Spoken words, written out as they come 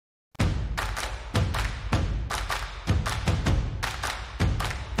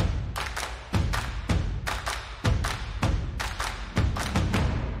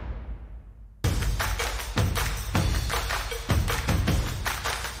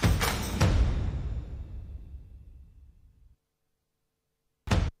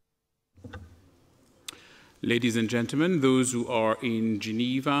Ladies and gentlemen, those who are in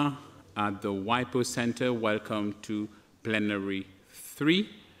Geneva at the WIPO Center, welcome to Plenary 3,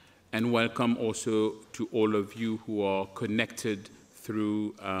 and welcome also to all of you who are connected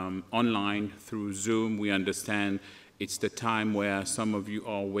through online, through Zoom. We understand it's the time where some of you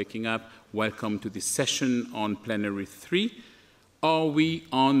are waking up. Welcome to this session on Plenary 3. Are we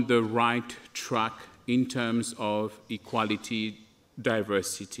on the right track in terms of equality,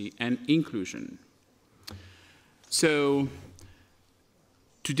 diversity, and inclusion? So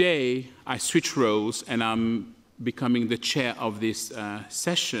today I switch roles and I'm becoming the chair of this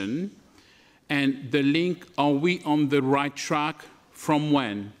session. And the link, are we on the right track from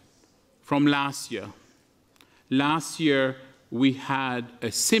when? From last year. Last year we had a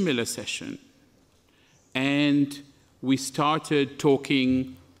similar session and we started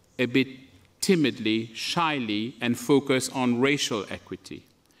talking a bit timidly, shyly, and focused on racial equity.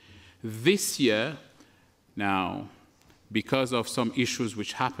 This year, now, because of some issues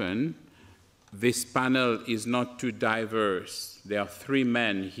which happened, this panel is not too diverse. There are 3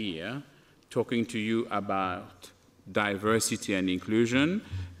 men here talking to you about diversity and inclusion,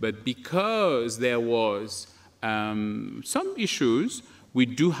 but because there was some issues, we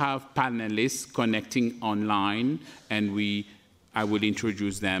do have panelists connecting online, and I will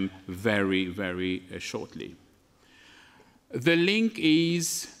introduce them very, very shortly. The link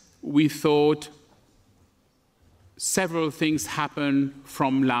is, we thought, several things happened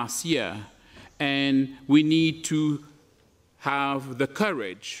from last year, and we need to have the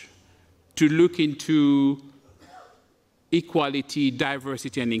courage to look into equality,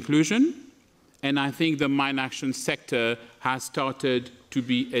 diversity, and inclusion. And I think the mine action sector has started to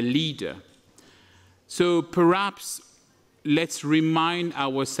be a leader. So perhaps let's remind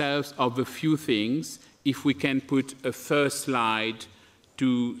ourselves of a few things. If we can put a first slide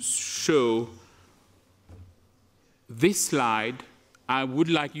to show this slide, I would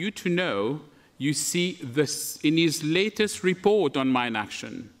like you to know, you see this in his latest report on mine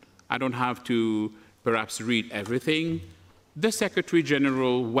action. I don't have to perhaps read everything. The Secretary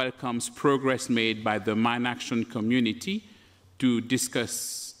General welcomes progress made by the mine action community to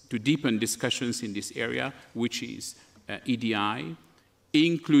deepen discussions in this area, which is EDI,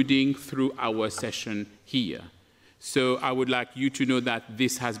 including through our session here. So I would like you to know that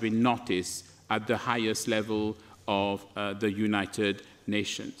this has been noticed at the highest level of the United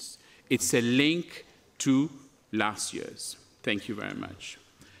Nations. It's a link to last year's. Thank you very much.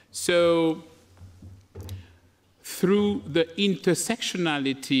 So through the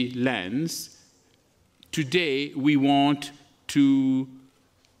intersectionality lens, today we want to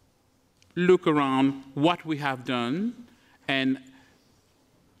look around what we have done, and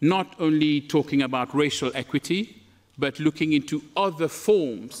not only talking about racial equity, but looking into other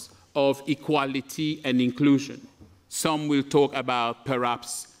forms of equality and inclusion. Some will talk about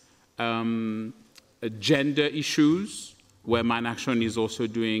perhaps gender issues, where mine action is also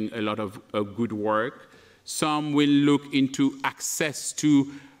doing a lot of good work. Some will look into access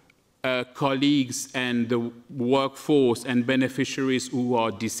to colleagues and the workforce and beneficiaries who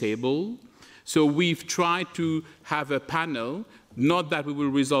are disabled. So we've tried to have a panel, not that we will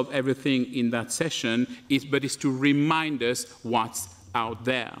resolve everything in that session, but it's to remind us what's out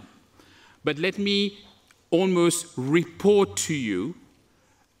there. But let me almost report to you,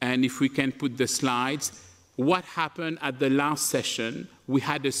 and if we can put the slides, what happened at the last session. We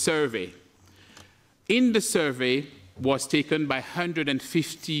had a survey. In the survey was taken by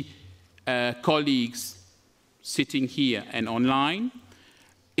 150 colleagues sitting here and online.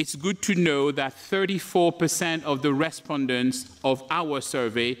 It's good to know that 34% of the respondents of our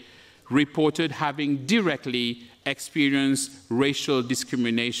survey reported having directly experienced racial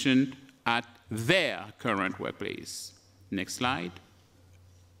discrimination at their current workplace. Next slide.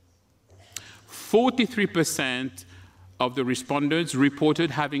 43% of the respondents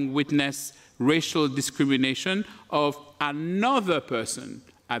reported having witnessed racial discrimination of another person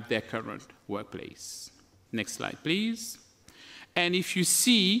at their current workplace. Next slide, please. And if you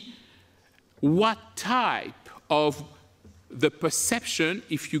see what type of the perception,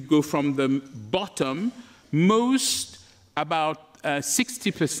 if you go from the bottom, about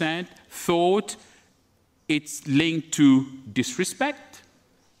 60% thought it's linked to disrespect,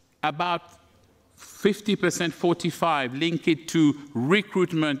 about 50%, 45%, link it to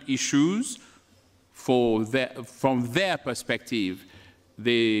recruitment issues. From their perspective,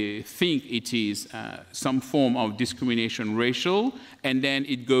 they think it is some form of discrimination, racial, and then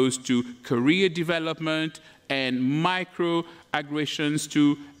it goes to career development and microaggressions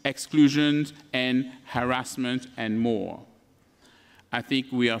to exclusions and harassment and more. I think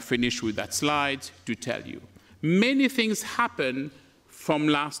we are finished with that slide to tell you. Many things happen from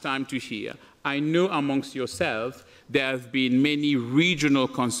last time to here. I know amongst yourselves there have been many regional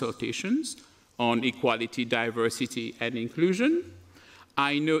consultations on equality, diversity, and inclusion.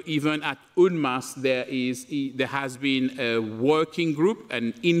 I know even at UNMAS there has been a working group,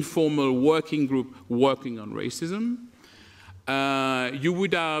 an informal working group working on racism. You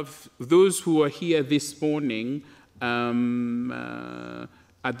would have, those who are here this morning,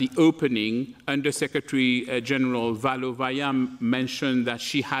 at the opening, Undersecretary General Valovaya mentioned that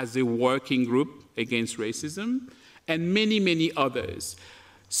she has a working group against racism, and many, many others.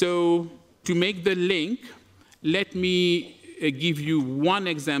 So to make the link, let me give you one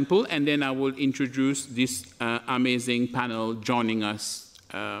example, and then I will introduce this amazing panel joining us.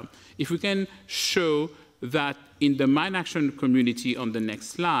 If we can show that in the Mine Action community on the next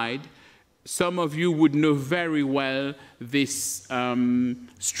slide, some of you would know very well this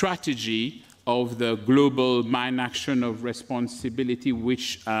strategy of the global mine action of responsibility,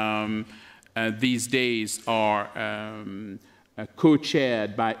 which these days are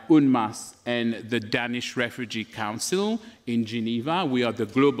co-chaired by UNMAS and the Danish Refugee Council in Geneva. We are the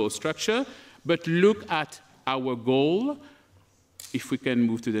global structure. But look at our goal. If we can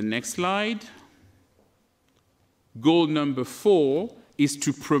move to the next slide. Goal number 4 is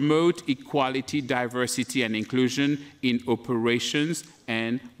to promote equality, diversity, and inclusion in operations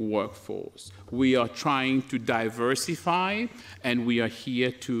and workforce. We are trying to diversify, and we are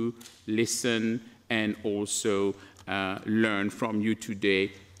here to listen and also learn from you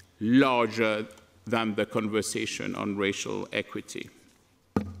today, larger than the conversation on racial equity.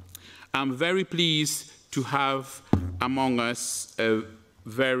 I'm very pleased to have among us a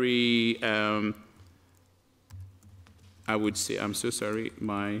very I would say, I'm so sorry,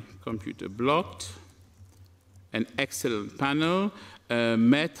 my computer blocked. An excellent panel.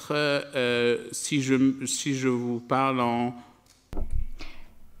 Maître, si je vous parle en...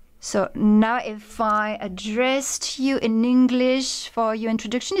 So now if I addressed you in English for your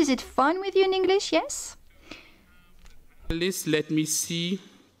introduction, is it fine with you in English, yes? Let me see.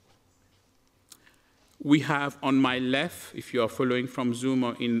 We have on my left, if you are following from Zoom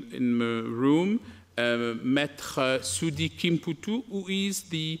or in the room, Maître Sudi Kimputu, who is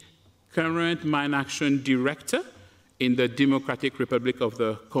the current Mine Action Director in the Democratic Republic of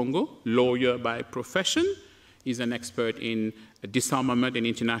the Congo, lawyer by profession. He's an expert in disarmament and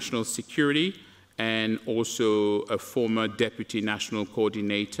international security, and also a former Deputy National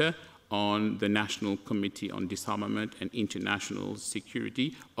Coordinator on the National Committee on Disarmament and International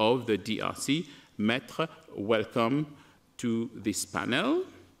Security of the DRC. Maître, welcome to this panel.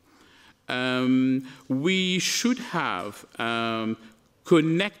 We should have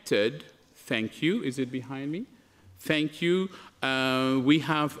connected, thank you, is it behind me? Thank you. We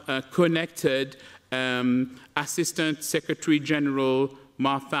have connected Assistant Secretary General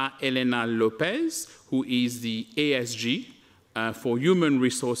Martha Elena Lopez, who is the ASG for Human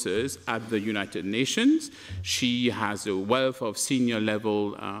Resources at the United Nations. She has a wealth of senior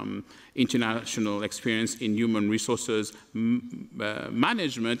level international experience in human resources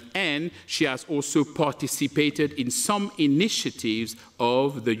management, and she has also participated in some initiatives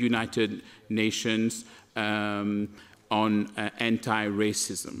of the United Nations on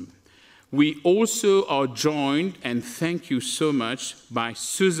anti-racism. We also are joined, and thank you so much, by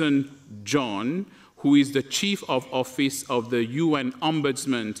Susan John, who is the Chief of Office of the UN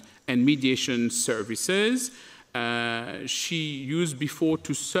Ombudsman and Mediation Services. She used before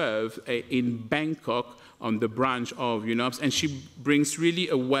to serve in Bangkok on the branch of UNOPS, and she brings really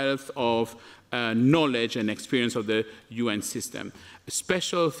a wealth of knowledge and experience of the UN system. A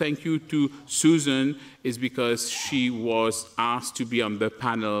special thank you to Susan is because she was asked to be on the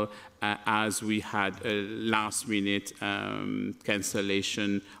panel as we had a last-minute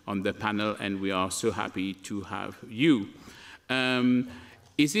cancellation on the panel, and we are so happy to have you.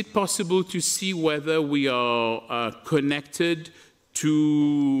 Is it possible to see whether we are connected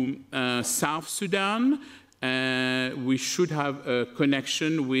to South Sudan? We should have a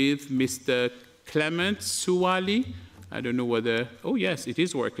connection with Mr. Clement Suwali. I don't know whether, oh yes, it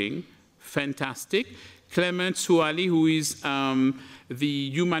is working. Fantastic. Clement Suwali, who is the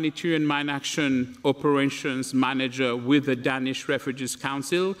Humanitarian Mine Action Operations Manager with the Danish Refugees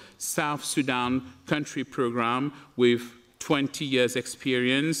Council, South Sudan Country Program, with 20 years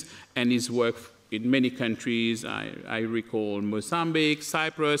experience, and his work in many countries. I recall Mozambique,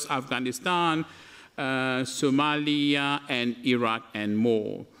 Cyprus, Afghanistan, Somalia, and Iraq, and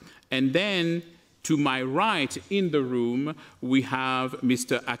more. And then to my right in the room, we have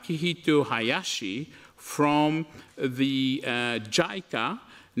Mr. Akihito Hayashi from the JICA,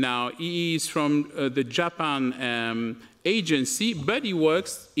 Now, he is from the Japan agency, but he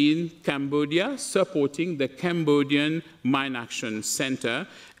works in Cambodia, supporting the Cambodian Mine Action Center,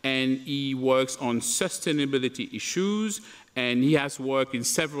 and he works on sustainability issues, and he has worked in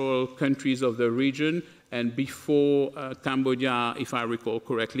several countries of the region, and before Cambodia, if I recall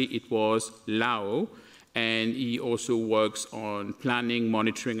correctly, it was Laos, and he also works on planning,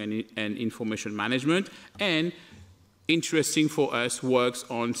 monitoring, and information management, and interesting for us, works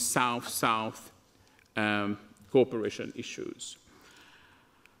on South-South cooperation issues.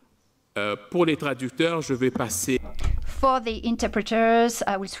 Pour les traducteurs, je vais passer. For the interpreters,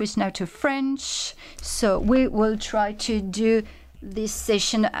 I will switch now to French. So we will try to do this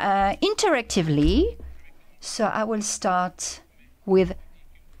session interactively. So I will start with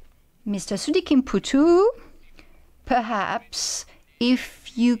Mr. Sudikim Putu. Perhaps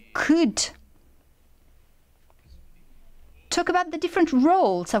if you could talk about the different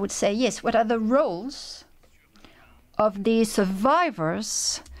roles, I would say, yes, what are the roles of the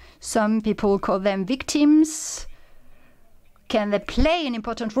survivors? Some people call them victims. Can they play an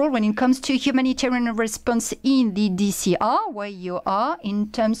important role when it comes to humanitarian response in the DCR, where you are,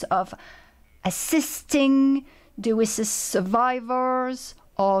 in terms of assisting? Do we say survivors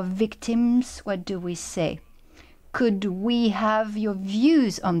or victims? What do we say? Could we have your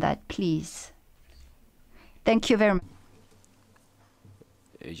views on that, please? Thank you very much.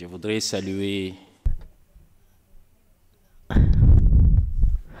 Je voudrais saluer.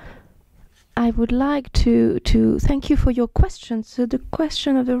 I would like to thank you for your question. So the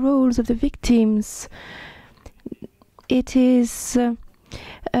question of the roles of the victims, it is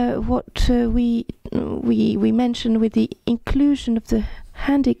what we mentioned with the inclusion of the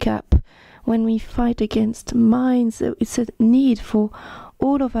handicap when we fight against mines. It's a need for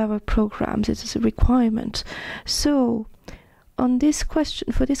all of our programs. It is a requirement. So on this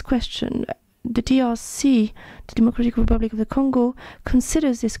question, for this question, the DRC, the Democratic Republic of the Congo,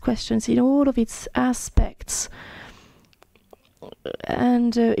 considers these questions in all of its aspects.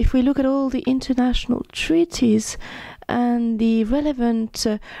 And if we look at all the international treaties and the relevant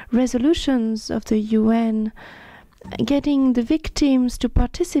resolutions of the UN, getting the victims to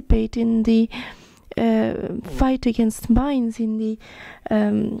participate in the fight against mines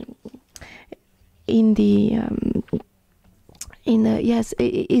yes,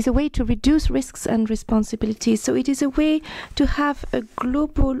 is a way to reduce risks and responsibilities. So it is a way to have a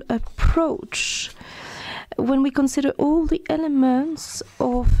global approach. When we consider all the elements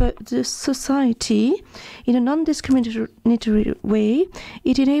of the society in a non-discriminatory way,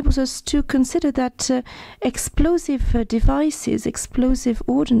 it enables us to consider that explosive devices, explosive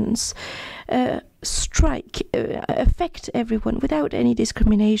ordnance, affect everyone without any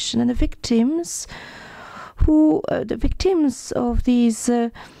discrimination. And the victims of these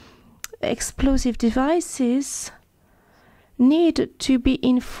explosive devices need to be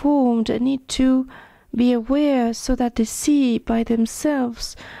informed, need to be aware, so that they see by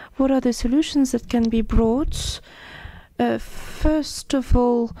themselves what are the solutions that can be brought, first of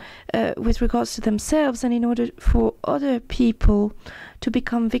all with regards to themselves, and in order for other people to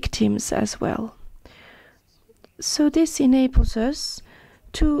become victims as well. So this enables us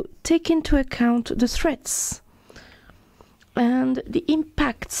to take into account the threats and the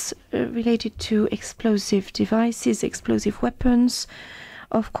impacts related to explosive devices, explosive weapons.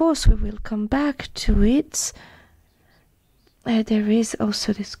 Of course, we will come back to it. There is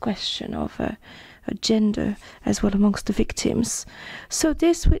also this question of gender as well amongst the victims. So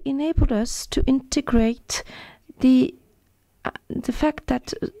this will enable us to integrate the fact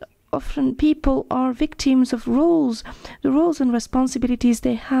that often people are victims of the roles and responsibilities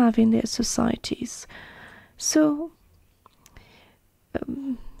they have in their societies. So,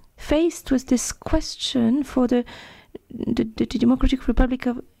 faced with this question for the Democratic Republic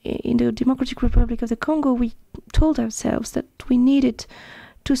of the Congo, we told ourselves that we needed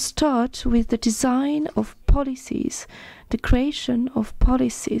to start with the design of policies, the creation of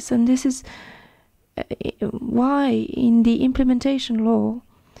policies, and this is why in the implementation law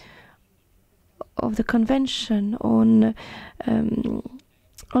of the Convention on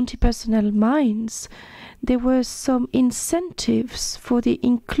anti-personnel mines, there were some incentives for the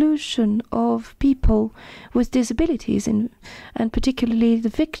inclusion of people with disabilities, and particularly the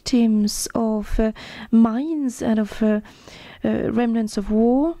victims of mines and of remnants of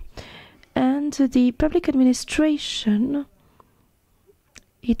war. And the public administration,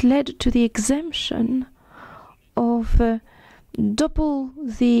 it led to the exemption of double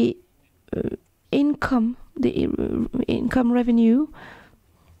the income revenue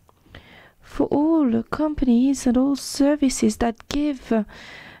for all companies and all services that give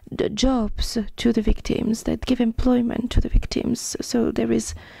the jobs to the victims, that give employment to the victims. So there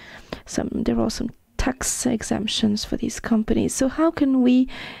are some tax exemptions for these companies. So how can we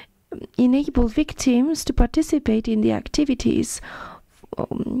enable victims to participate in the activities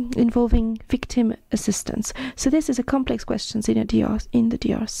involving victim assistance? So this is a complex question in the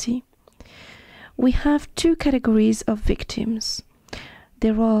DRC. We have two categories of victims.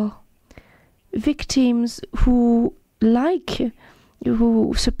 There are victims who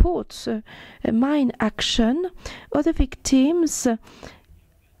support mine action. Other victims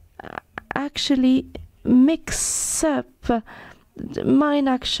actually mix up mine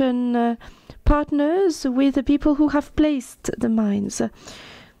action partners with the people who have placed the mines.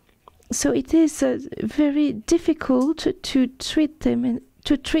 So it is very difficult to treat them and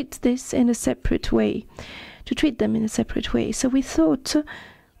to treat this in a separate way, to treat them in a separate way. So we thought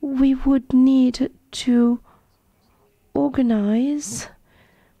we would need to organize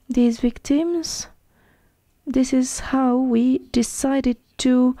these victims. This is how we decided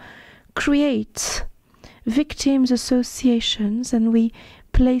to create victims associations, and we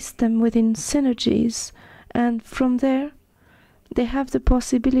placed them within synergies, and from there they have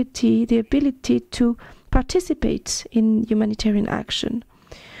the ability to participate in humanitarian action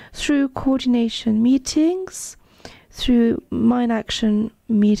through coordination meetings, through mine action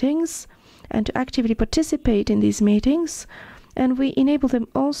meetings, and to actively participate in these meetings. And we enable them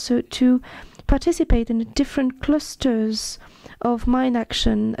also to participate in the different clusters of mine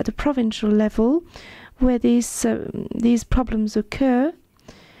action at the provincial level where these problems occur,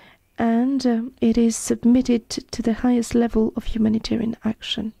 and it is submitted to the highest level of humanitarian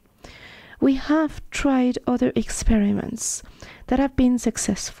action. We have tried other experiments that have been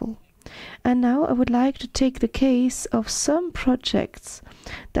successful. And now I would like to take the case of some projects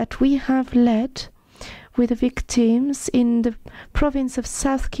that we have led with the victims in the province of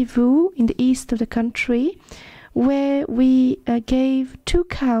South Kivu in the east of the country, where we gave 2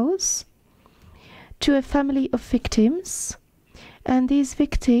 cows to a family of victims, and these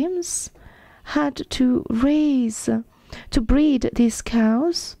victims had to breed these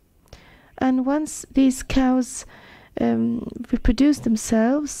cows, and once these cows reproduce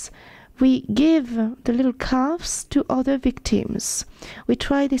themselves, we give the little calves to other victims. We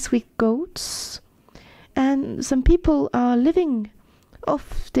try this with goats, and some people are living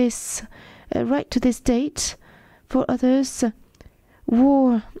off this right to this date. For others,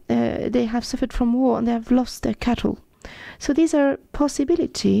 they have suffered from war and they have lost their cattle. So these are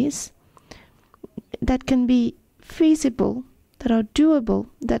possibilities that can be feasible, that are doable,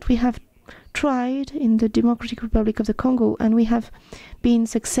 that we have tried in the Democratic Republic of the Congo, and we have been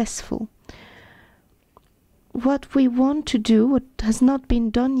successful. What we want to do, what has not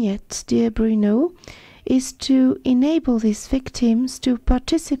been done yet, dear Bruno, is to enable these victims to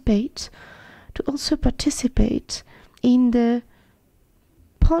also participate in the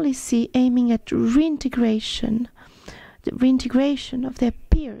policy aiming at reintegration, the reintegration of their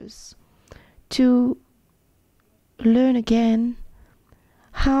peers, to learn again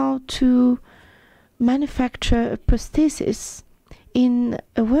how to manufacture a prosthesis in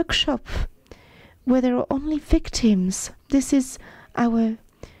a workshop where there are only victims. This is our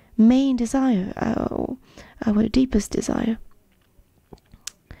main desire, our deepest desire.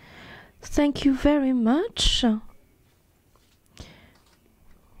 Thank you very much,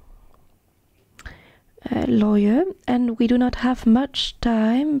 lawyer. And we do not have much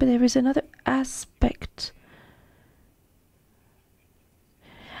time, but there is another aspect.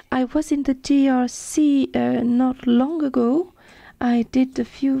 I was in the DRC not long ago. I did a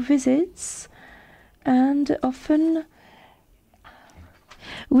few visits, and often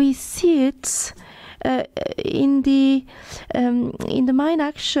we see it in the mine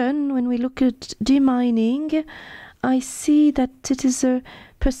action. When we look at demining, I see that it is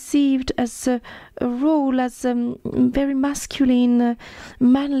perceived as a role, as very masculine,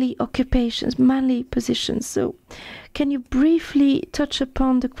 manly occupations, manly positions. So can you briefly touch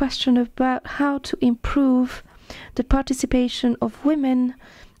upon the question about how to improve the participation of women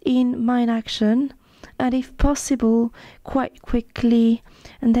in mine action, and if possible, quite quickly,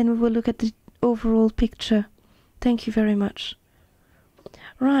 and then we will look at the overall picture. Thank you very much.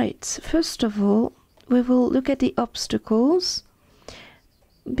 Right, first of all, we will look at the obstacles,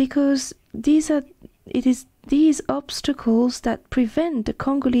 because it is these obstacles that prevent the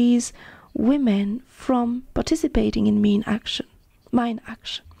Congolese women from participating in mine action.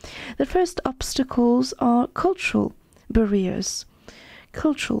 The first obstacles are cultural barriers,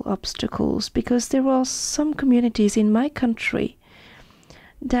 cultural obstacles, because there are some communities in my country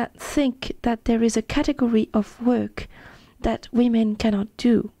that think that there is a category of work that women cannot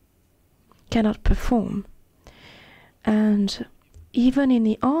do, cannot perform. And even in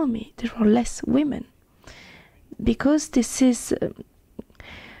the army, there are less women, because this is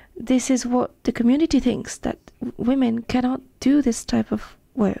what the community thinks, that women cannot do this type of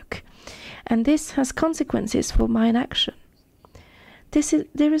work, and this has consequences for mine action.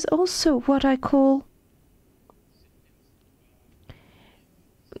 There is also what I call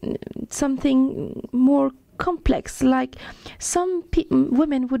something more complex, like some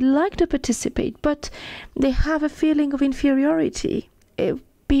women would like to participate, but they have a feeling of inferiority,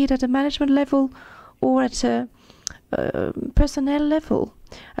 be it at a management level or at a personnel level,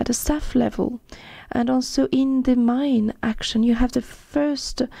 at a staff level. And also in the mine action, you have the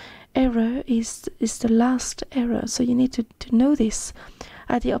first error is the last error. So you need to know this.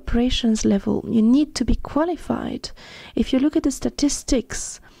 At the operations level, you need to be qualified. If you look at the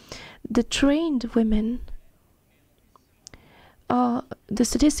statistics, the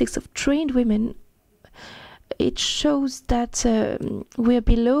statistics of trained women, it shows that we're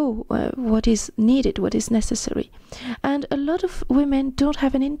below what is needed, what is necessary. And a lot of women don't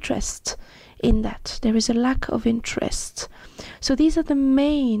have an interest in that. There is a lack of interest. So these are the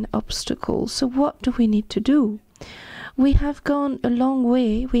main obstacles. So what do we need to do? We have gone a long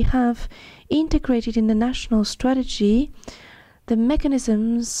way. We have integrated in the national strategy the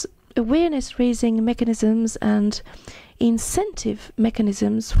mechanisms, awareness-raising mechanisms and incentive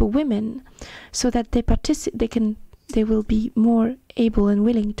mechanisms for women, so that they will be more able and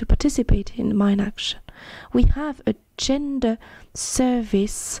willing to participate in mine action. We have a gender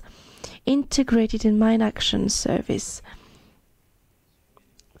service integrated in mine action service.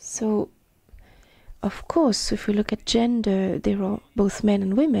 So, of course, if we look at gender, there are both men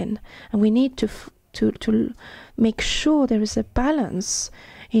and women, and we need to make sure there is a balance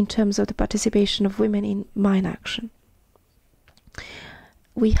in terms of the participation of women in mine action.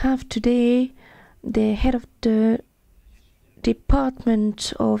 We have today the head of the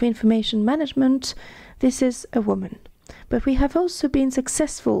Department of Information Management. This is a woman. But we have also been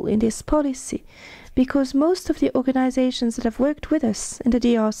successful in this policy, because most of the organizations that have worked with us in the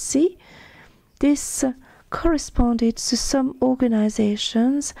DRC, this corresponded to some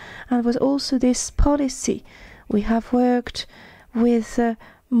organizations and was also this policy. We have worked with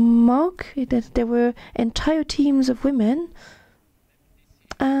MOC, that there were entire teams of women,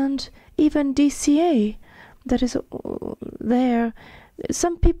 and even DCA that is there.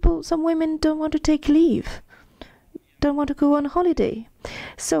 Some women don't want to take leave, don't want to go on holiday.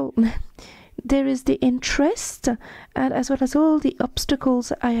 So there is the interest, and as well as all the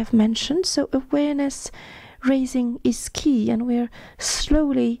obstacles I have mentioned. So awareness raising is key, and we're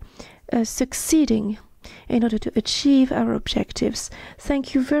slowly succeeding in order to achieve our objectives.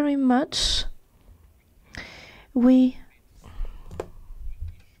 Thank you very much.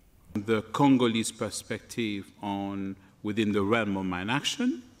 The Congolese perspective within the realm of mine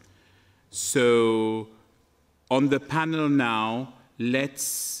action. So on the panel now,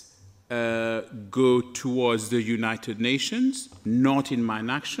 let's go towards the United Nations, not in mine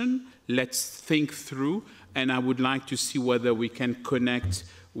action. Let's think through, and I would like to see whether we can connect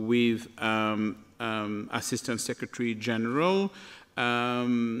with Assistant Secretary General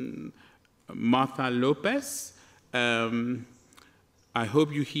Martha Lopez. I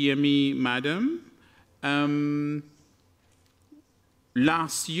hope you hear me, Madam.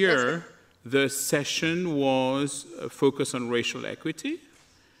 Last year, the session was focused on racial equity.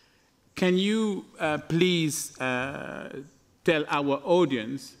 Can you please tell our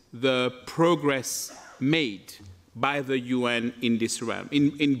audience the progress made by the UN in this realm,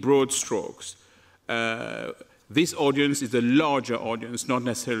 in broad strokes? This audience is a larger audience, not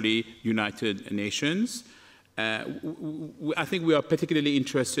necessarily United Nations. I think we are particularly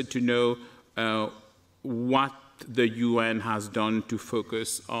interested to know what the UN has done to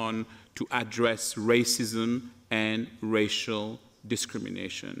focus on to address racism and racial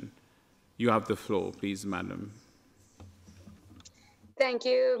discrimination. You have the floor, please, Madam. Thank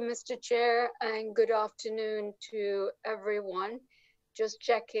you, Mr. Chair, and good afternoon to everyone. Just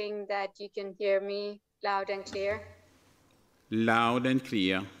checking that you can hear me loud and clear. Loud and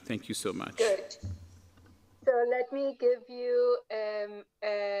clear. Thank you so much. Good. So let me give you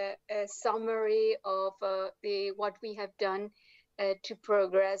a summary of what we have done to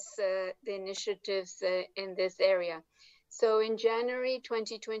progress the initiatives in this area. So in January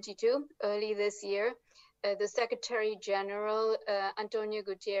 2022, early this year, the Secretary General, Antonio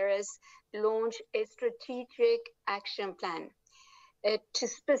Guterres, launched a strategic action plan. to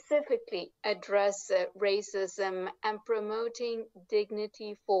specifically address racism and promoting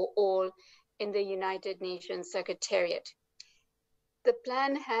dignity for all in the United Nations Secretariat. The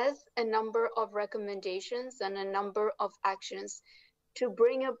plan has a number of recommendations and a number of actions to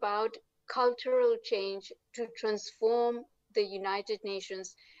bring about cultural change to transform the United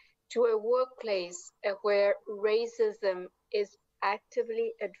Nations to a workplace where racism is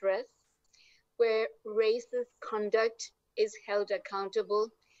actively addressed, where racist conduct is held accountable,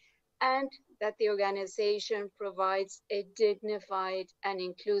 and that the organization provides a dignified and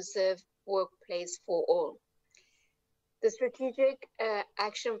inclusive workplace for all. The strategic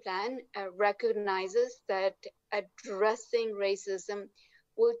action plan recognizes that addressing racism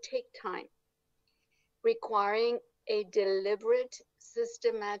will take time, requiring a deliberate,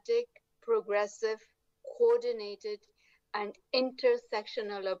 systematic, progressive, coordinated, and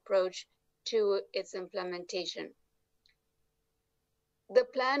intersectional approach to its implementation. The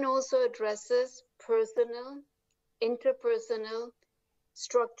plan also addresses personal, interpersonal,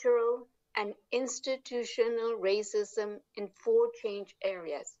 structural, and institutional racism in 4 change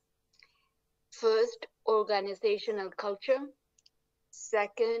areas. First, organizational culture.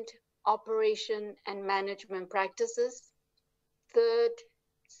 Second, operation and management practices. Third,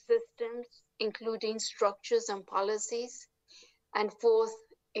 systems, including structures and policies. And fourth,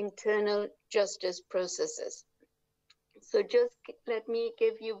 internal justice processes. So just let me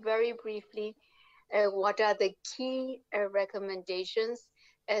give you very briefly what are the key recommendations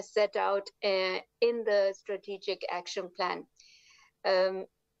set out in the strategic action plan.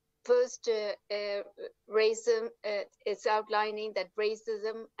 First, racism, it's outlining that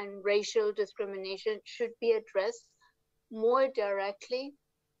racism and racial discrimination should be addressed more directly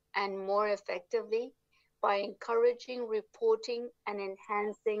and more effectively by encouraging reporting and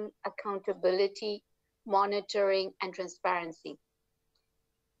enhancing accountability, monitoring, and transparency.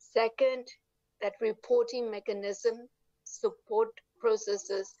 Second, that reporting mechanism, support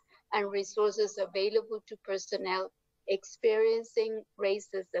processes, and resources available to personnel experiencing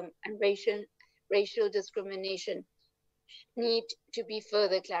racism and racial discrimination need to be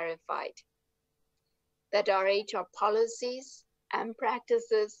further clarified. That our HR policies and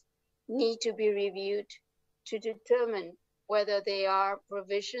practices need to be reviewed to determine whether they are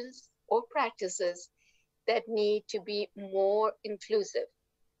provisions or practices that need to be more inclusive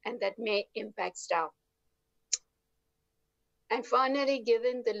and that may impact staff. And finally,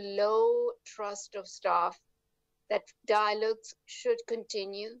 given the low trust of staff, that dialogues should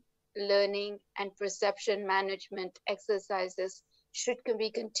continue, learning and perception management exercises should be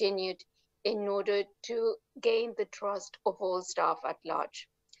continued in order to gain the trust of all staff at large.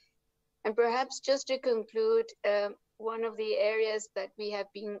 And perhaps just to conclude, one of the areas that we have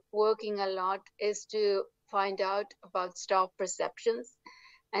been working a lot is to find out about staff perceptions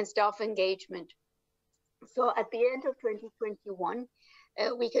and staff engagement. So at the end of 2021,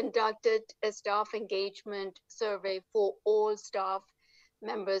 we conducted a staff engagement survey for all staff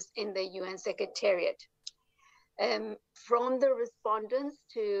members in the UN Secretariat. From the respondents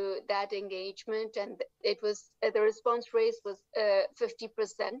to that engagement, and it was the response rate was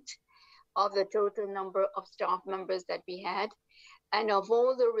 50% of the total number of staff members that we had. And of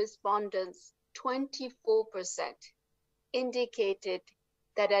all the respondents, 24% indicated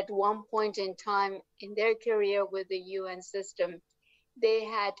that at one point in time in their career with the UN system, they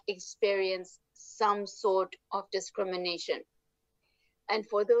had experienced some sort of discrimination. And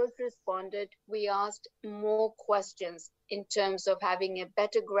for those responded, we asked more questions in terms of having a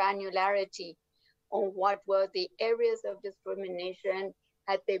better granularity on what were the areas of discrimination,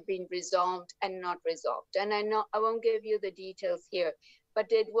 had they been resolved and not resolved. And I know I won't give you the details here,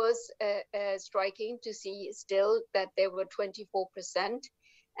 but it was striking to see still that there were 24%.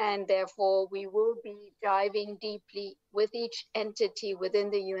 And therefore, we will be diving deeply with each entity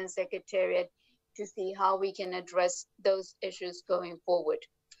within the UN Secretariat to see how we can address those issues going forward.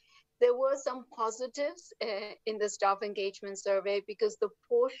 There were some positives in the staff engagement survey because the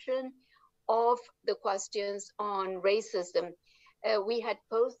portion of the questions on racism, we had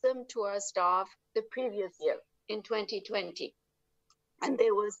posed them to our staff the previous year in 2020. And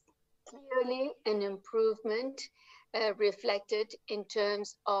there was clearly an improvement reflected in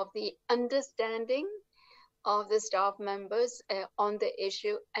terms of the understanding of the staff members on the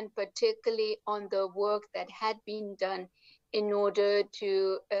issue, and particularly on the work that had been done in order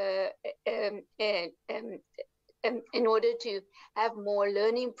to have more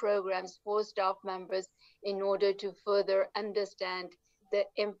learning programs for staff members in order to further understand the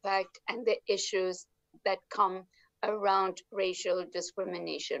impact and the issues that come around racial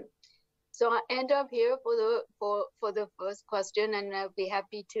discrimination. So I end up here for the first question, and I'll be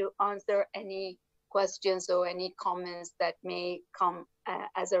happy to answer any questions or any comments that may come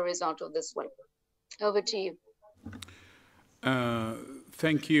as a result of this one. Over to you.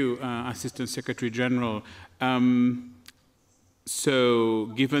 Thank you, Assistant Secretary General. So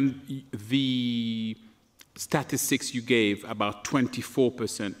given the statistics you gave, about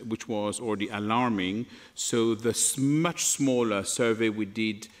 24%, which was already alarming, so the much smaller survey we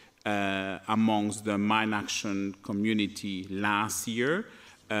did amongst the mine action community last year,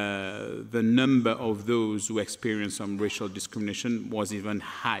 the number of those who experienced some racial discrimination was even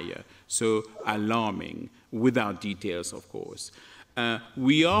higher, so alarming, without details, of course.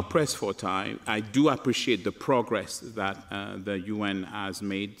 We are pressed for time. I do appreciate the progress that the UN has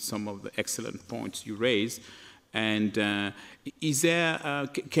made, some of the excellent points you raised. And is there,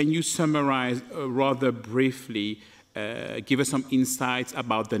 can you summarize rather briefly, give us some insights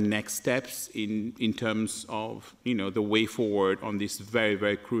about the next steps in terms of, you know, the way forward on this very,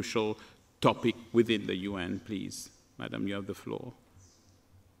 very crucial topic within the UN, please? Madam, you have the floor.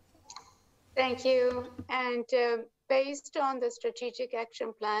 Thank you. And based on the strategic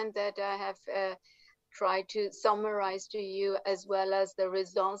action plan that I have tried to summarize to you, as well as the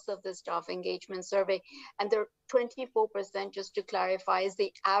results of the staff engagement survey, and the 24%, just to clarify, is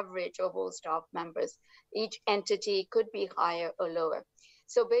the average of all staff members. Each entity could be higher or lower.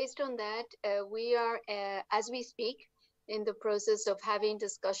 So based on that, we are, as we speak, in the process of having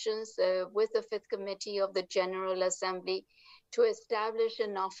discussions with the Fifth Committee of the General Assembly to establish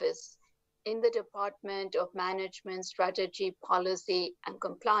an office in the Department of Management, Strategy, Policy, and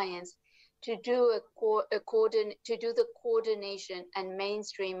Compliance to do the coordination and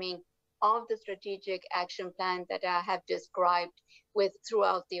mainstreaming of the strategic action plan that I have described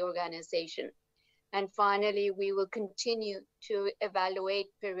throughout the organization. And finally, we will continue to evaluate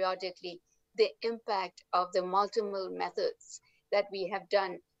periodically the impact of the multiple methods that we have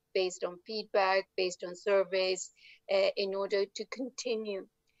done based on feedback, based on surveys, in order to continue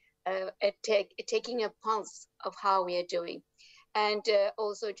taking a pulse of how we are doing. And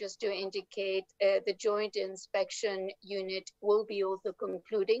also just to indicate, the Joint Inspection Unit will be also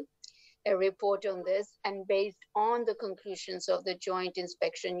concluding a report on this, and based on the conclusions of the Joint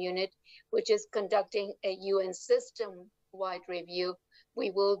Inspection Unit, which is conducting a UN system-wide review,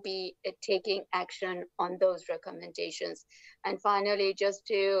 we will be taking action on those recommendations. And finally, just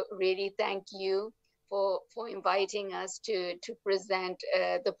to really thank you for inviting us to present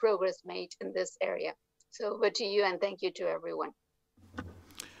the progress made in this area. So over to you, and thank you to everyone.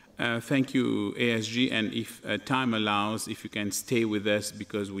 Thank you, ASG, and if time allows, if you can stay with us,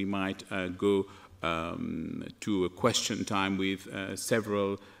 because we might go to a question time with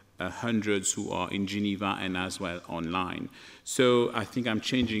several hundreds who are in Geneva and as well online. So I think I'm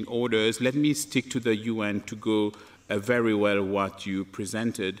changing orders. Let me stick to the UN to go very well what you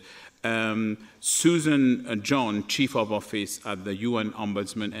presented. Susan John, Chief of Office at the UN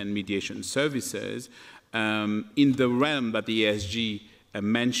Ombudsman and Mediation Services, in the realm that the ASG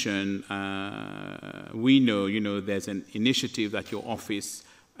mentioned, we know, there's an initiative that your office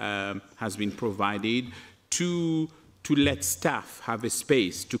has been provided to let staff have a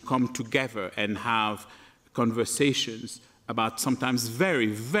space to come together and have conversations about sometimes very,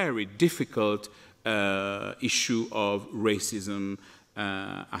 very difficult issue of racism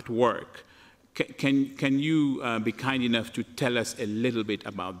at work. Can you be kind enough to tell us a little bit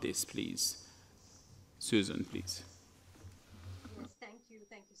about this, please? Susan, please. Yes, thank you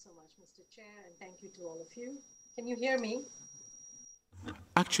so much, Mr. Chair, and thank you to all of you. Can you hear me?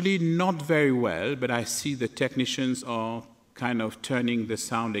 Actually, not very well, but I see the technicians are kind of turning the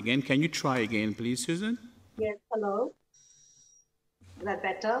sound again. Can you try again, please, Susan? Yes, hello. Is that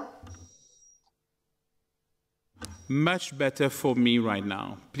better? Much better for me right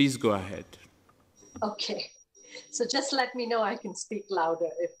now. Please go ahead. Okay, so just let me know I can speak louder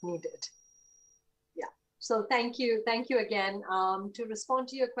if needed. Yeah, so thank you again. To respond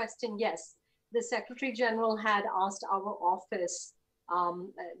to your question, yes, the Secretary General had asked our office,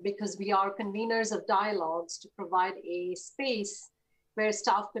 because we are conveners of dialogues, to provide a space where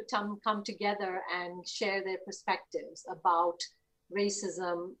staff could come together and share their perspectives about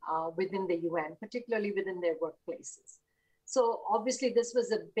racism within the UN, particularly within their workplaces. So obviously this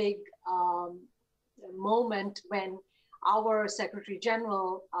was a big moment when our Secretary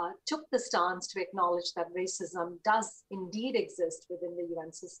General took the stance to acknowledge that racism does indeed exist within the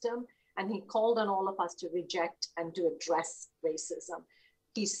UN system, and he called on all of us to reject and to address racism.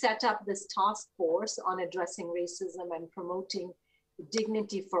 He set up this task force on addressing racism and promoting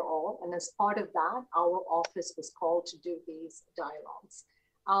dignity for all. And as part of that, our office was called to do these dialogues.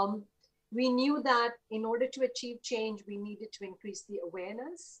 We knew that in order to achieve change, we needed to increase the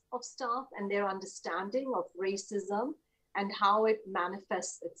awareness of staff and their understanding of racism and how it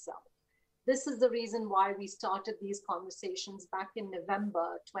manifests itself. This is the reason why we started these conversations back in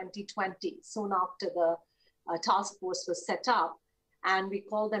November 2020, soon after the task force was set up. And we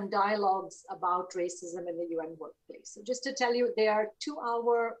call them dialogues about racism in the UN workplace. So just to tell you, they are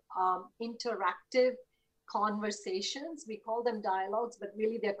 2-hour interactive conversations. We call them dialogues, but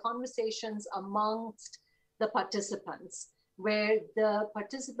really they're conversations amongst the participants, where the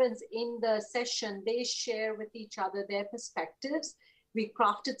participants in the session, they share with each other their perspectives. We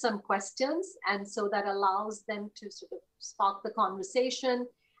crafted some questions, and so that allows them to sort of spark the conversation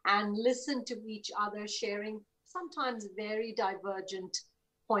and listen to each other, sharing sometimes very divergent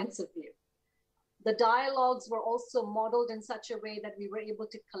points of view. The dialogues were also modeled in such a way that we were able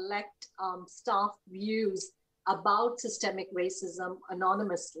to collect staff views about systemic racism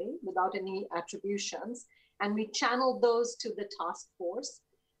anonymously without any attributions. And we channeled those to the task force,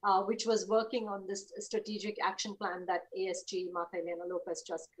 which was working on this strategic action plan that ASG Marta Elena Lopez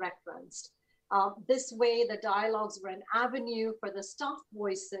just referenced. This way, the dialogues were an avenue for the staff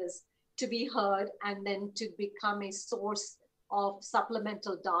voices to be heard and then to become a source of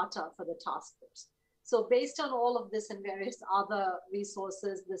supplemental data for the task force. So based on all of this and various other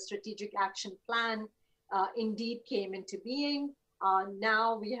resources, the strategic action plan indeed came into being.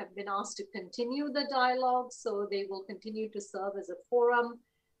 Now we have been asked to continue the dialogue, so they will continue to serve as a forum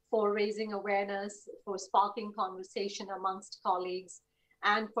for raising awareness, for sparking conversation amongst colleagues,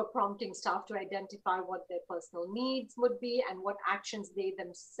 and for prompting staff to identify what their personal needs would be and what actions they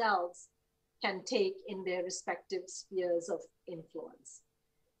themselves can take in their respective spheres of influence.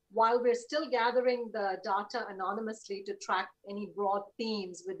 While we're still gathering the data anonymously to track any broad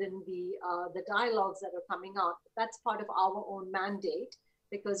themes within the dialogues that are coming out, that's part of our own mandate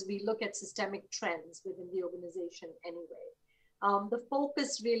because we look at systemic trends within the organization anyway. The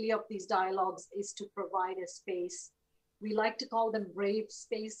focus really of these dialogues is to provide a space. We like to call them brave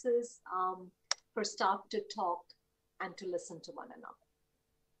spaces for staff to talk and to listen to one another.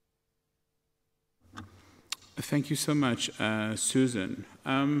 Thank you so much, Susan.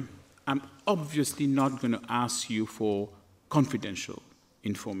 I'm obviously not going to ask you for confidential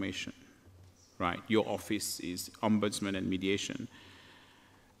information, right? Your office is Ombudsman and Mediation.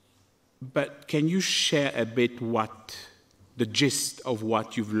 But can you share a bit the gist of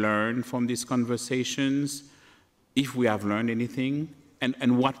what you've learned from these conversations, if we have learned anything,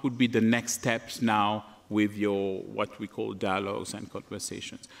 and what would be the next steps now with your, what we call dialogues and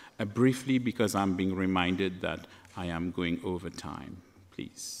conversations? Briefly, because I'm being reminded that I am going over time,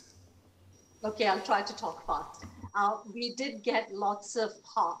 please. Okay, I'll try to talk fast. We did get lots of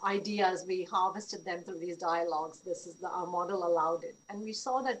ideas. We harvested them through these dialogues. This is our model allowed it. And we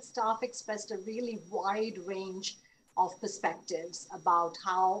saw that staff expressed a really wide range of perspectives about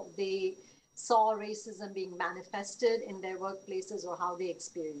how they saw racism being manifested in their workplaces or how they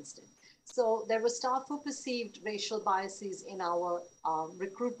experienced it. So there were staff who perceived racial biases in our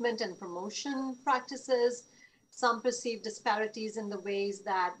recruitment and promotion practices. Some perceived disparities in the ways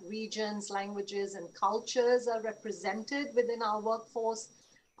that regions, languages, and cultures are represented within our workforce.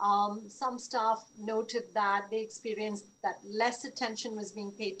 Some staff noted that they experienced that less attention was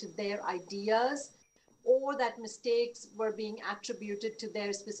being paid to their ideas, or that mistakes were being attributed to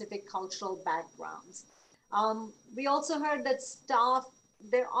their specific cultural backgrounds. We also heard that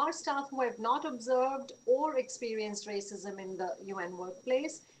there are staff who have not observed or experienced racism in the UN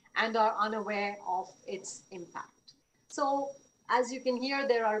workplace and are unaware of its impact. So as you can hear,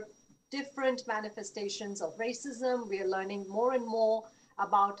 there are different manifestations of racism. We are learning more and more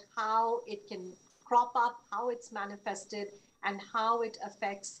about how it can crop up, how it's manifested, and how it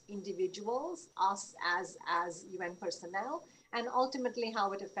affects individuals, us as UN personnel, and ultimately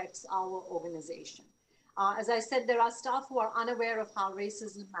how it affects our organization. As I said, there are staff who are unaware of how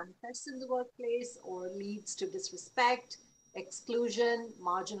racism manifests in the workplace or leads to disrespect, exclusion,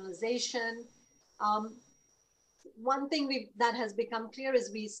 marginalization. One thing that has become clear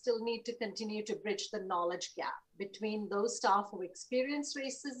is we still need to continue to bridge the knowledge gap between those staff who experience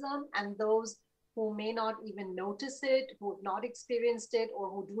racism and those who may not even notice it, who have not experienced it, or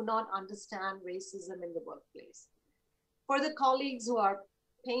who do not understand racism in the workplace. For the colleagues who are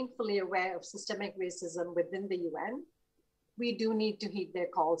painfully aware of systemic racism within the UN, we do need to heed their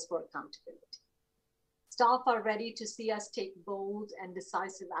calls for accountability. Staff are ready to see us take bold and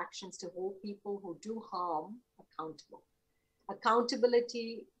decisive actions to hold people who do harm accountable.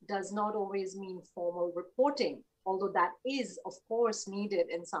 Accountability does not always mean formal reporting, although that is, of course, needed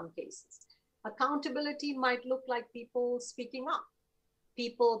in some cases. Accountability might look like people speaking up,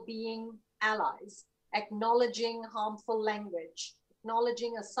 people being allies, acknowledging harmful language,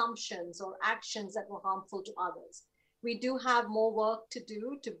 acknowledging assumptions or actions that were harmful to others. We do have more work to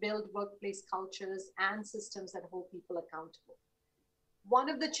do to build workplace cultures and systems that hold people accountable. One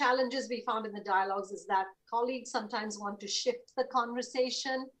of the challenges we found in the dialogues is that colleagues sometimes want to shift the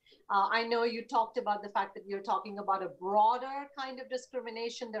conversation. I know you talked about the fact that you're talking about a broader kind of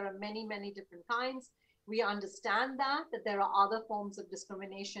discrimination. There are many, many different kinds. We understand that there are other forms of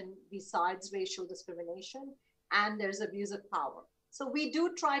discrimination besides racial discrimination, and there's abuse of power. So we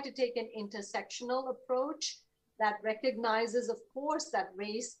do try to take an intersectional approach that recognizes, of course, that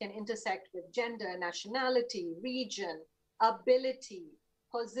race can intersect with gender, nationality, region, ability,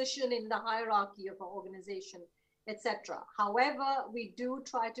 position in the hierarchy of an organization, etc. However, we do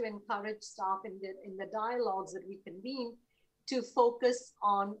try to encourage staff in the dialogues that we convene to focus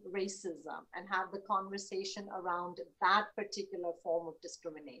on racism and have the conversation around that particular form of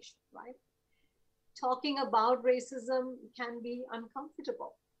discrimination, right? Talking about racism can be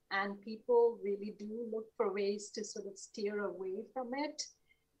uncomfortable, and people really do look for ways to sort of steer away from it.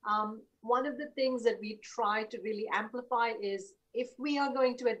 One of the things that we try to really amplify is, if we are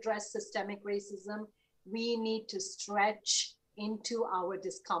going to address systemic racism, we need to stretch into our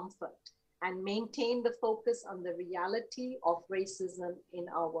discomfort and maintain the focus on the reality of racism in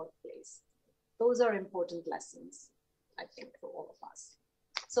our workplace. Those are important lessons, I think, for all of us.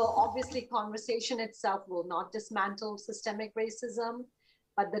 So obviously, conversation itself will not dismantle systemic racism,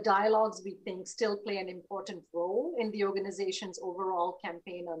 but the dialogues, we think, still play an important role in the organization's overall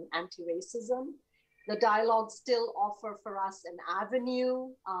campaign on anti-racism. The dialogues still offer for us an avenue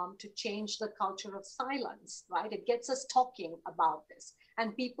to change the culture of silence, right? It gets us talking about this.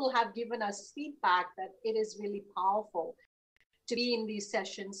 And people have given us feedback that it is really powerful to be in these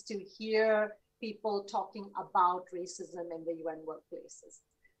sessions, to hear people talking about racism in the UN workplaces.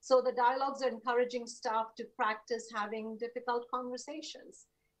 So the dialogues are encouraging staff to practice having difficult conversations,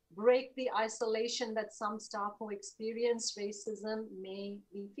 break the isolation that some staff who experience racism may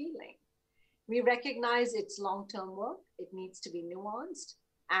be feeling. We recognize it's long-term work. It needs to be nuanced.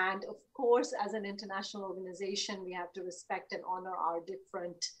 And of course, as an international organization, we have to respect and honor our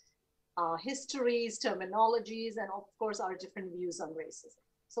different histories, terminologies, and of course, our different views on racism.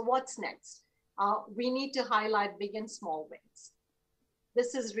 So what's next? We need to highlight big and small wins.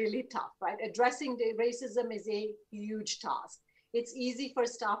 This is really tough, right? Addressing racism is a huge task. It's easy for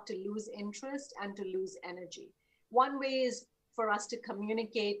staff to lose interest and to lose energy. One way is for us to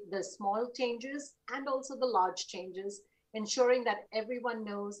communicate the small changes and also the large changes, ensuring that everyone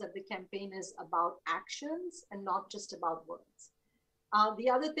knows that the campaign is about actions and not just about words. The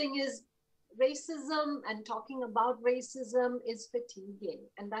other thing is, racism and talking about racism is fatiguing,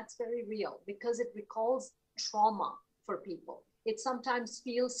 and that's very real because it recalls trauma for people. It sometimes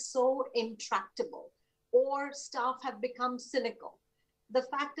feels so intractable, or staff have become cynical. The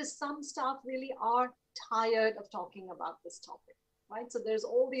fact is, some staff really are tired of talking about this topic, right? So there's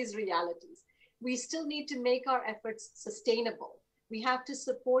all these realities. We still need to make our efforts sustainable. We have to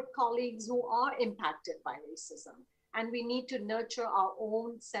support colleagues who are impacted by racism, and we need to nurture our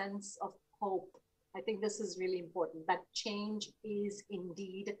own sense of hope. I think this is really important, that change is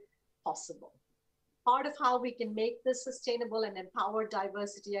indeed possible. Part of how we can make this sustainable and empower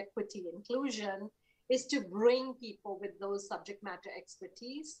diversity, equity, inclusion is to bring people with those subject matter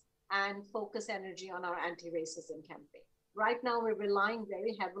expertise and focus energy on our anti-racism campaign. Right now, we're relying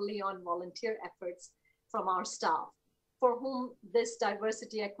very heavily on volunteer efforts from our staff, for whom this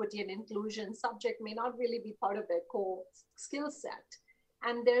diversity, equity, and inclusion subject may not really be part of their core skill set.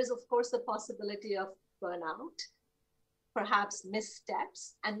 And there's, of course, the possibility of burnout, perhaps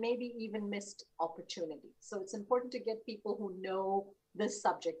missteps, and maybe even missed opportunities. So it's important to get people who know this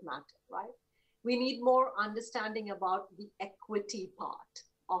subject matter, right? We need more understanding about the equity part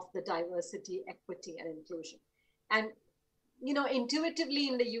of the diversity, equity, and inclusion. And, you know, intuitively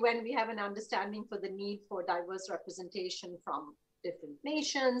in the UN, we have an understanding for the need for diverse representation from different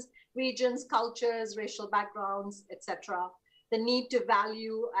nations, regions, cultures, racial backgrounds, etc. The need to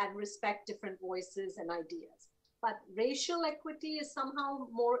value and respect different voices and ideas. But racial equity is somehow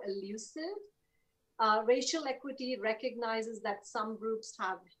more elusive. Racial equity recognizes that some groups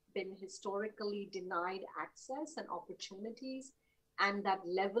have been historically denied access and opportunities, and that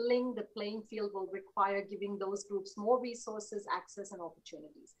leveling the playing field will require giving those groups more resources, access, and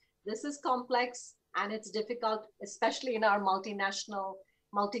opportunities. This is complex and it's difficult, especially in our multinational,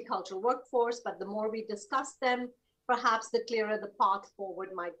 multicultural workforce, but the more we discuss them, perhaps the clearer the path forward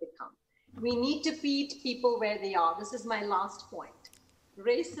might become. We need to meet people where they are. This is my last point.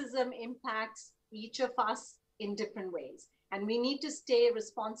 Racism impacts each of us in different ways. And we need to stay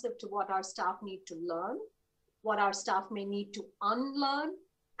responsive to what our staff need to learn, what our staff may need to unlearn,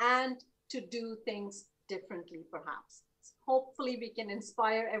 and to do things differently, perhaps. Hopefully, we can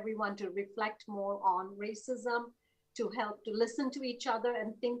inspire everyone to reflect more on racism, to help to listen to each other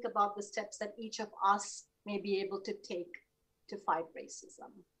and think about the steps that each of us may be able to take to fight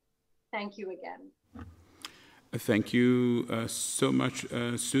racism. Thank you again. Thank you so much,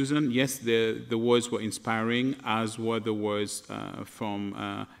 Susan. Yes, the words were inspiring, as were the words from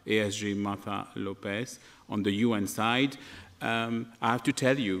ASG Martha Lopez on the UN side. I have to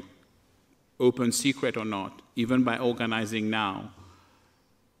tell you, open secret or not, even by organizing now,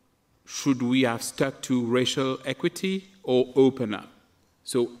 should we have stuck to racial equity or open up?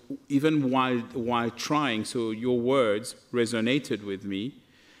 So even while trying, so your words resonated with me,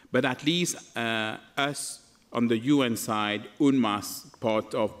 but at least us on the UN side, UNMAS,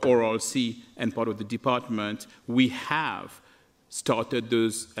 part of Oral C and part of the department, we have started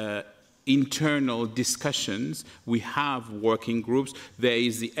those internal discussions. We have working groups. There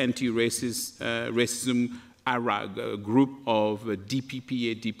is the anti-racism ARAG group of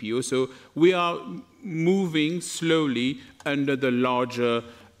DPPA, DPO. So we are moving slowly under the larger,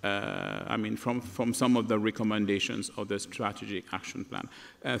 from some of the recommendations of the strategic action plan.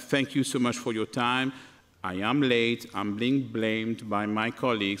 Thank you so much for your time. I am late. I'm being blamed by my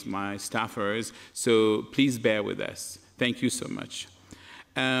colleagues, my staffers, so please bear with us. Thank you so much.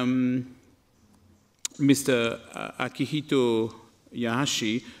 Mr. Akihito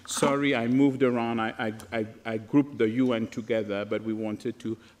Yahashi, sorry I moved around. I grouped the UN together, but we wanted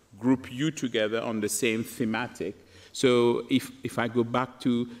to group you together on the same thematic. So if I go back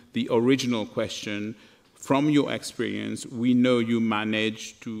to the original question, from your experience, we know you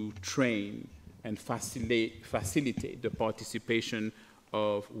managed to train and facilitate the participation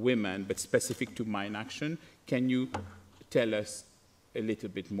of women, but specific to mine action. Can you tell us a little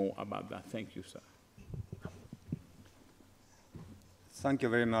bit more about that? Thank you, sir. Thank you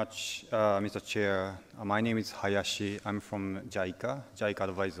very much, Mr. Chair. My name is Hayashi. I'm from JICA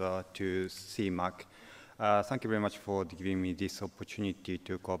advisor to CMAC. Thank you very much for giving me this opportunity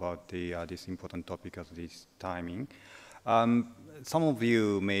to cover this important topic at this timing. Some of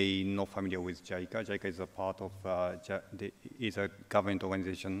you may not familiar with JICA. JICA is a part of is a government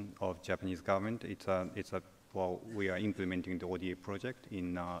organization of Japanese government. Well, we are implementing the ODA project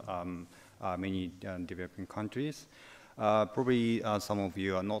in many developing countries. Probably some of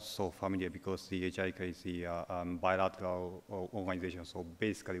you are not so familiar because the JICA is the bilateral organization. So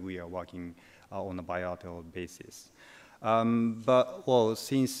basically, we are working on a bilateral basis. But well,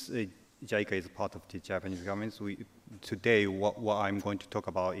 since JICA is part of the Japanese government, today what I'm going to talk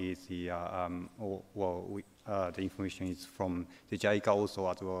about is the information is from the JICA also,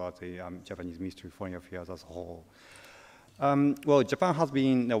 as well as the Japanese Ministry of Foreign Affairs as a whole. Well, Japan has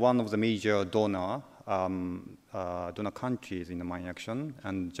been one of the major donor countries in the mine action,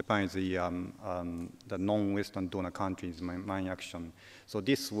 and Japan is the non-Western donor countries in mine action. So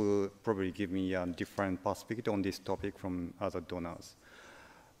this will probably give me a different perspective on this topic from other donors.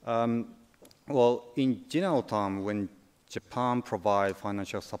 Well, in general terms, when Japan provides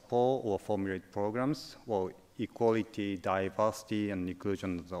financial support or formulate programs, well, equality, diversity, and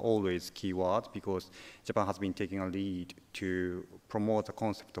inclusion are always keywords because Japan has been taking a lead to promote the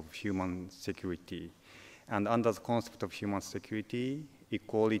concept of human security. And under the concept of human security,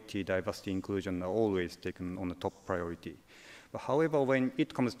 equality, diversity, inclusion are always taken on the top priority. But however, when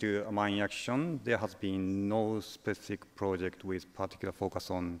it comes to mine action, there has been no specific project with particular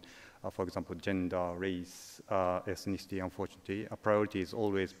focus on, for example, gender, race, ethnicity. Unfortunately, a priority is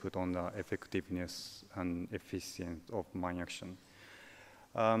always put on the effectiveness and efficiency of mine action.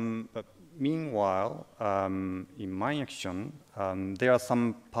 But meanwhile, in mine action, there are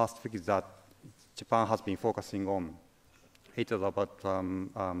some pacifics that Japan has been focusing on. It is about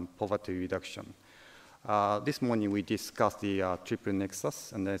poverty reduction. This morning we discussed the triple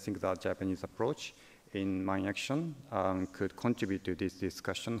nexus, and I think the Japanese approach in mine action could contribute to this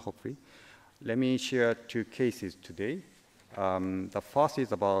discussion, hopefully. Let me share two cases today. The first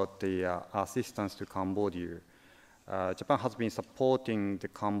is about the assistance to Cambodia. Japan has been supporting the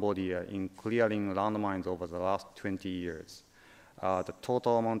Cambodia in clearing landmines over the last 20 years. The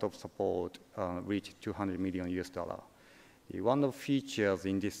total amount of support reached $200 million US. One of the features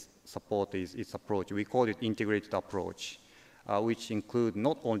in this support is its approach. We call it integrated approach, which include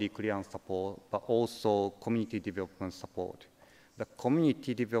not only clearance support, but also community development support. The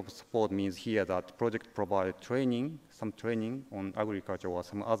community development support means here that project provide training, some training on agriculture or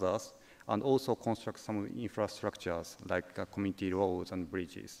some others, and also construct some infrastructures like community roads and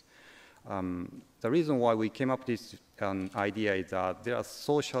bridges. The reason why we came up with this idea is that there are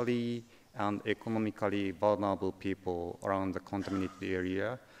socially and economically vulnerable people around the contaminated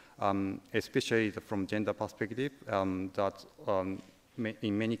area, especially from gender perspective, that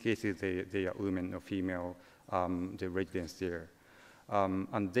in many cases they are women or female, the residents there.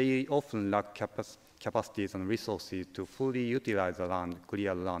 And they often lack capacities and resources to fully utilize the land,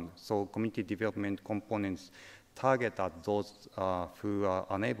 clear land. So community development components target at those who are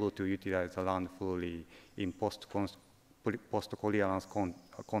unable to utilize the land fully in post-clearance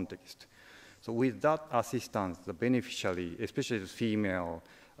context. So with that assistance, the beneficiary, especially the female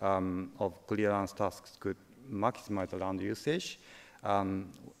of clearance tasks, could maximize the land usage.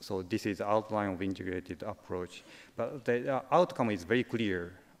 So this is the outline of integrated approach. But the outcome is very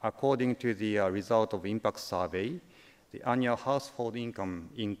clear. According to the result of impact survey, the annual household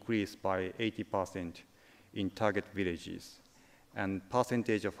income increased by 80% in target villages, and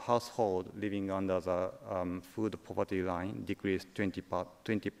percentage of household living under the food poverty line decreased 20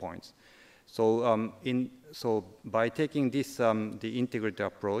 points. So, so by taking this, the integrated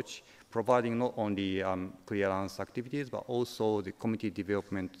approach, providing not only clearance activities, but also the community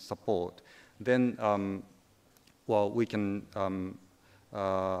development support, then, well, we can,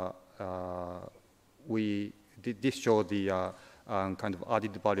 this shows the kind of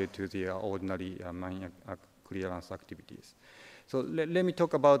added value to the ordinary mining clearance activities. So let me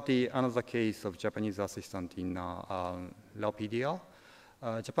talk about another case of Japanese assistant in LPDR.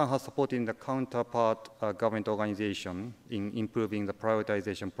 Japan has supported the counterpart government organization in improving the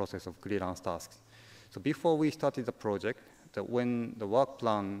prioritization process of clearance tasks. So before we started the project, when the work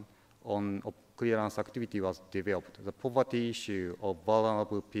plan on clearance activity was developed, the poverty issue of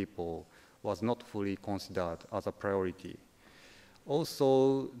vulnerable people was not fully considered as a priority.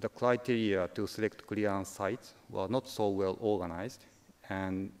 Also, the criteria to select clearance sites were not so well organized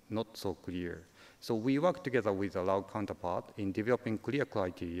and not so clear. So we worked together with the Lao counterpart in developing clear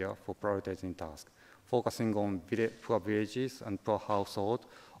criteria for prioritizing tasks, focusing on poor villages and poor households,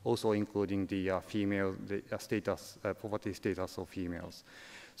 also including the poverty status of females,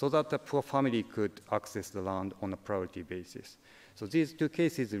 so that the poor family could access the land on a priority basis. So these two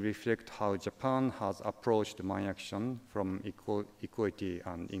cases reflect how Japan has approached mine action from equity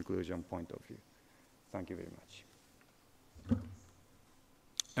and inclusion point of view. Thank you very much.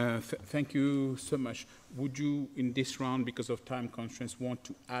 Thank you so much. Would you, in this round, because of time constraints, want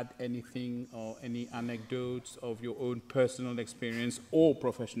to add anything or any anecdotes of your own personal experience or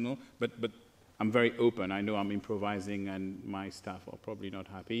professional? But I'm very open. I know I'm improvising and my staff are probably not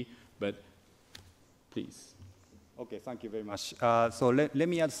happy, but please. Okay, thank you very much. So let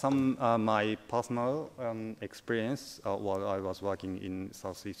me add some my personal experience while I was working in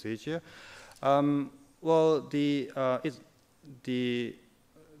Southeast Asia. Well,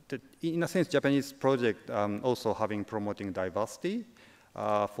 in a sense, Japanese project also having promoting diversity.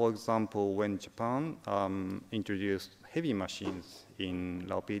 For example, when Japan introduced heavy machines in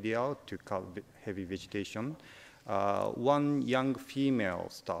LPDR to cut heavy vegetation, one young female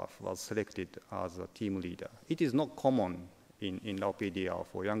staff was selected as a team leader. It is not common in LPDR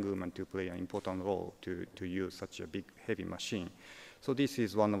for young women to play an important role to use such a big heavy machine. So this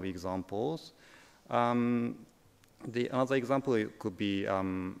is one of the examples. Another example could be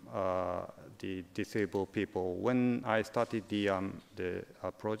the disabled people. When I started the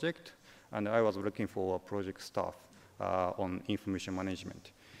project, and I was looking for a project staff on information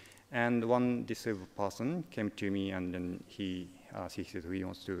management. And one disabled person came to me, and then he said he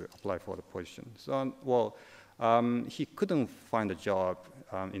wants to apply for the position. So, well, he couldn't find a job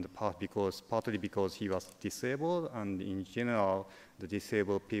in the past partly because he was disabled, and in general, the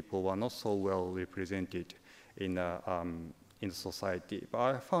disabled people were not so well represented in society. But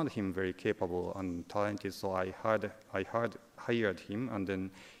I found him very capable and talented, so I hired him, and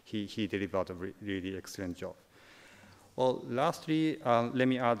then he delivered a really excellent job. Well, lastly, let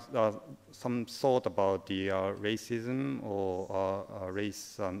me add some thought about the racism or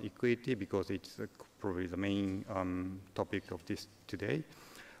race equity, because it's probably the main topic of this today.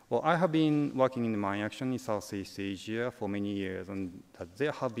 Well, I have been working in mine action in Southeast Asia for many years, and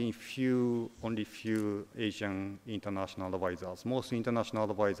there have been only few Asian international advisors. Most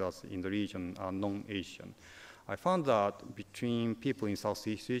international advisors in the region are non-Asian. I found that between people in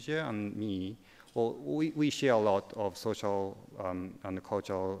Southeast Asia and me, well, we share a lot of social and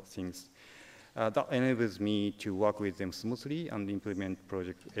cultural things. That enables me to work with them smoothly and implement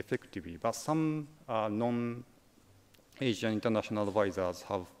projects effectively. But some non-Asian international advisors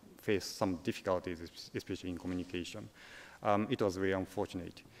have faced some difficulties, especially in communication. It was very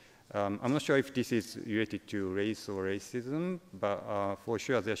unfortunate. I'm not sure if this is related to race or racism, but for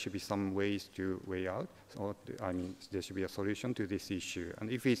sure there should be some ways to weigh out. So, I mean, there should be a solution to this issue. And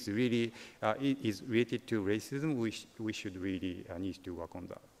if it's really it is related to racism, we should really need to work on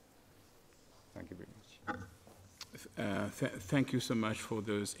that. Thank you very much. Thank you so much for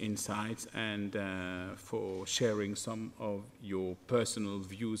those insights and for sharing some of your personal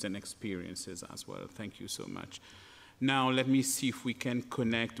views and experiences as well. Thank you so much. Now, let me see if we can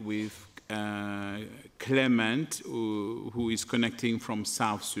connect with Clement, who is connecting from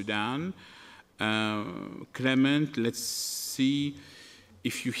South Sudan. Clement, let's see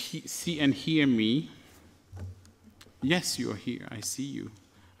if you see and hear me. Yes, you're here. I see you.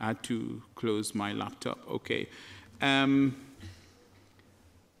 I had to close my laptop. Okay.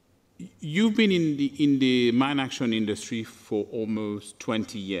 You've been in the mine action industry for almost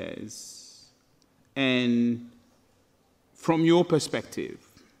 20 years. And from your perspective,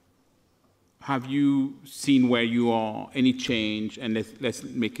 have you seen where you are, any change, and let's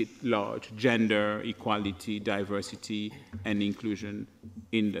make it large, gender, equality, diversity, and inclusion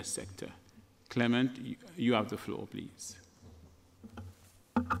in the sector? Clement, you have the floor, please.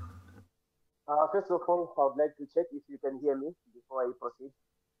 First of all, I would like to check if you can hear me before I proceed.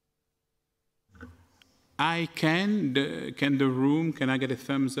 I can. Can I get a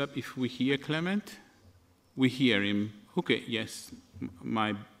thumbs up if we hear Clement? We hear him. Okay, yes.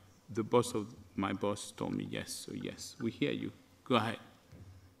 The boss of my boss told me yes, so yes, we hear you. Go ahead.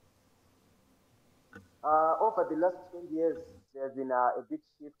 Over the last 20 years, there's been a big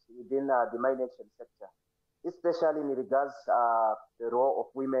shift within the mine action sector, especially in regards the role of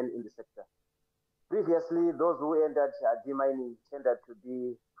women in the sector. Previously, those who entered demining tended to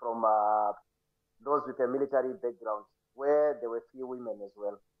be from those with a military background, where there were few women as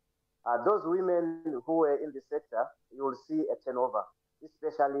well. Those women who were in the sector, you will see a turnover,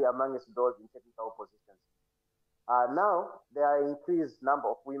 especially amongst those in technical positions. Now, there are increased number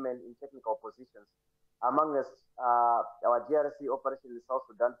of women in technical positions. Among us, our GRC operation in South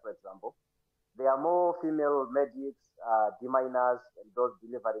Sudan, for example, there are more female medics, deminers, and those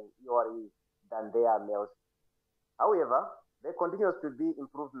delivering EORE than there are males. However, there continues to be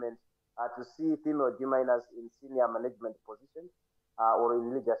improvement to see female deminers in senior management positions or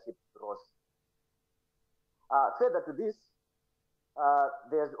in leadership roles. Further to this,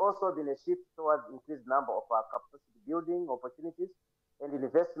 there's also been a shift towards increased number of capacity building opportunities and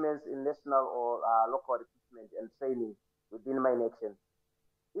investments in national or local recruitment and training within mine action.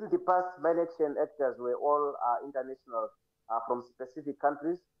 In the past, mine action actors were all international from specific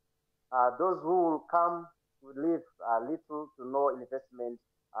countries. Those who will come will leave little to no investment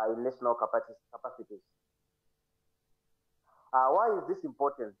in national capacities. Why is this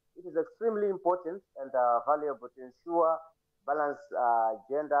important? It is extremely important and valuable to ensure balanced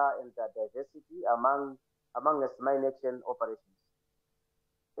gender and diversity among us mine action operations,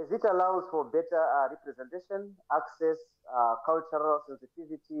 as it allows for better representation, access, cultural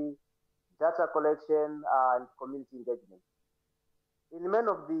sensitivity, data collection, and community engagement. In many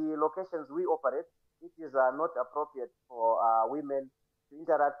of the locations we operate, it is not appropriate for women to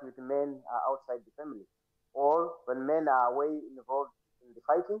interact with men outside the family, or when men are way involved in the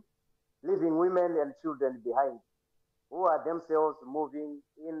fighting, leaving women and children behind, who are themselves moving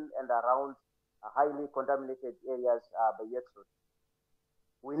in and around highly contaminated areas by exodus.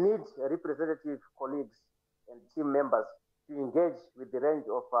 We need representative colleagues and team members to engage with the range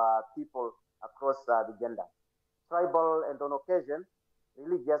of people across the gender, tribal, and on occasion,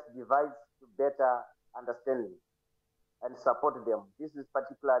 religious divides to better understanding and support them. This is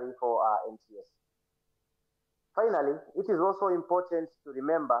particularly for NTS. Finally, it is also important to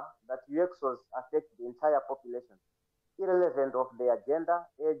remember that UXOs affect the entire population, irrelevant of their gender,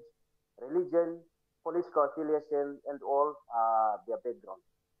 age, religion, political affiliation, and all their background.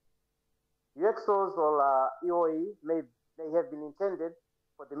 UXOs or EOE may have been intended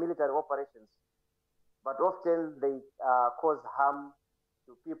for the military operations, but often they cause harm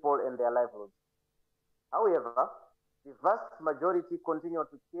to people and their livelihoods. However, the vast majority continue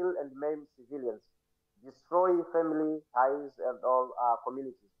to kill and maim civilians, destroy family ties and all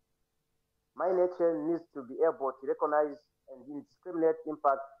communities. Mine action needs to be able to recognize and indiscriminate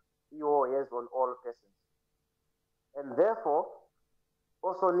impact EOS on all persons, and therefore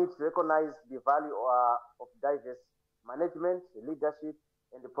also needs to recognize the value of diverse management, leadership,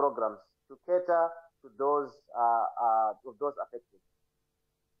 and the programs to cater to those affected.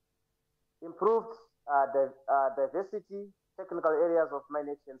 Improved diversity, technical areas of mine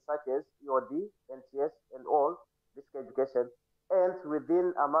action such as EOD, NTS, and all risk education, and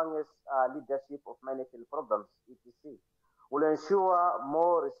within among us leadership of mine action programs, ETC, will ensure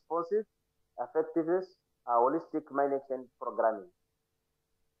more responsive, effectiveness, holistic mine action programming.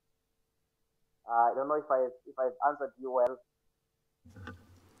 I don't know if I've answered you well.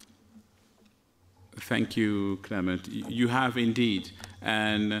 Thank you, Clement. You have indeed,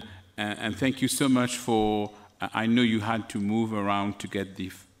 and thank you so much for. I know you had to move around to get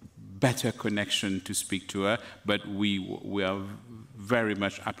the better connection to speak to her, but we are very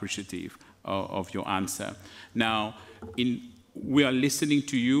much appreciative of your answer. Now, we are listening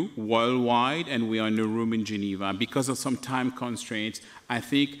to you worldwide, and we are in a room in Geneva. Because of some time constraints, I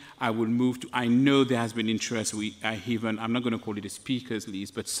think I will move to, I know there has been interest. I'm not going to call it a speakers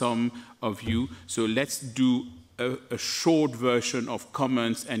list, but some of you. So let's do a short version of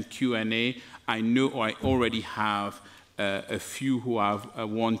comments and Q&A. I know I already have a few who have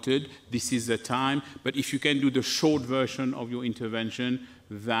wanted. This is the time. But if you can do the short version of your intervention,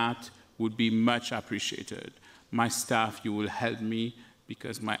 that would be much appreciated. My staff, you will help me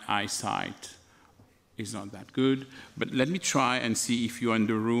because my eyesight is not that good. But let me try and see if you're in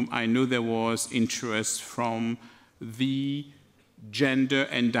the room. I know there was interest from the Gender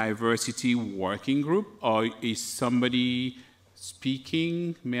and Diversity Working Group, or is somebody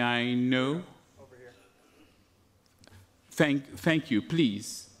speaking? May I know? Over here. Thank you.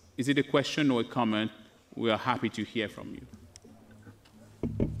 Please, is it a question or a comment? We are happy to hear from you.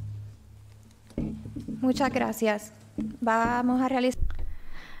 Muchas gracias. Vamos a realizar.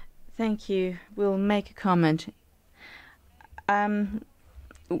 Thank you. We'll make a comment.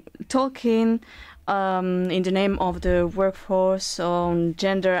 Talking in the name of the workforce on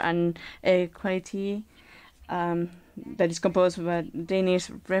gender and equality that is composed by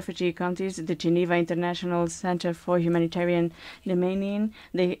Danish refugee countries, the Geneva International Center for Humanitarian Demanding,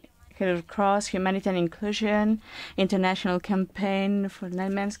 the Cross Humanitarian Inclusion, International Campaign for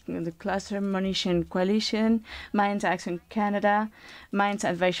Remnants, the Cluster Munition Coalition, Mines Action Canada, Mines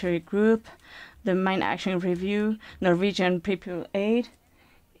Advisory Group, the Mine Action Review, Norwegian People Aid,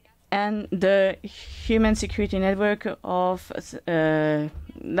 and the Human Security Network of Latin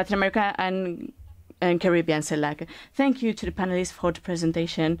America and Caribbean, CELAC. Thank you to the panelists for the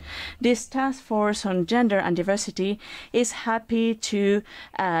presentation. This task force on gender and diversity is happy to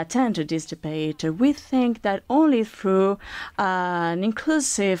attend to this debate. We think that only through an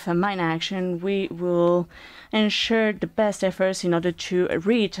inclusive mine action, we will ensure the best efforts in order to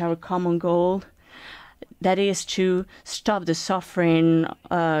reach our common goal, that is to stop the suffering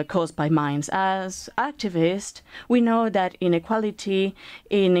caused by mines. As activists, we know that inequality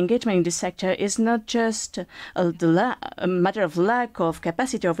in engagement in this sector is not just a matter of lack of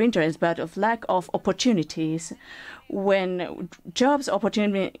capacity of interest, but of lack of opportunities. When jobs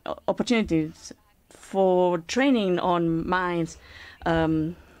opportunities for training on mines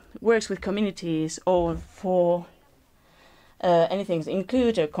works with communities, or for anything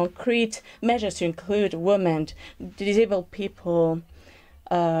include concrete measures to include women, disabled people,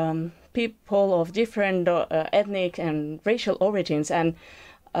 people of different ethnic and racial origins, and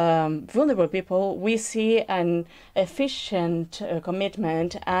vulnerable people, we see an efficient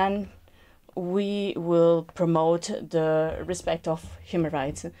commitment, and we will promote the respect of human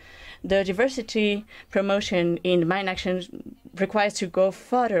rights. The diversity promotion in mine action requires to go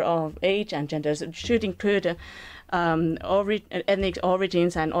further of age and genders. It should include ethnic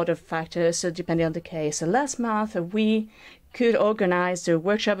origins and other factors depending on the case. Last month, we could organize the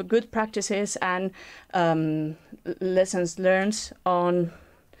workshop Good Practices and Lessons Learned on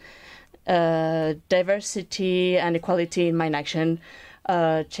Diversity and Equality in Mine Action,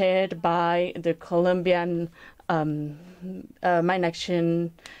 chaired by the Colombian Mine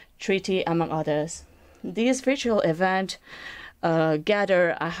Action Treaty, among others. This virtual event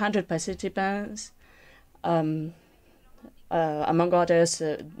gathered 100 participants, among others,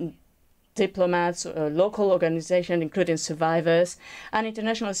 diplomats, local organizations, including survivors, and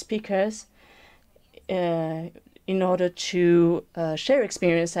international speakers, in order to share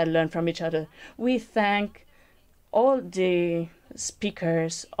experience and learn from each other. We thank all the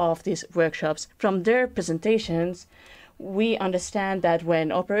speakers of these workshops. From their presentations, we understand that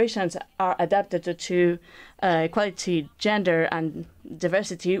when operations are adapted to equality, gender, and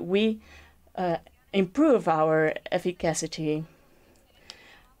diversity, we improve our efficacy.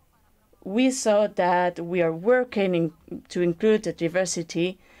 We saw that we are working to include the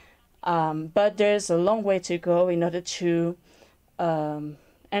diversity, but there's a long way to go in order to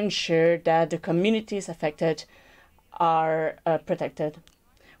ensure that the communities affected are protected.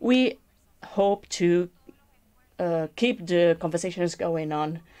 We hope to keep the conversations going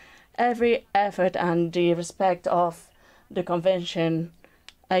on. Every effort and the respect of the Convention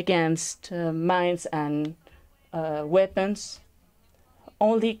against mines and weapons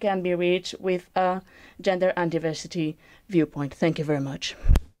only can be reached with a gender and diversity viewpoint. Thank you very much.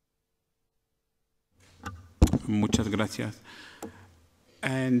 Muchas gracias.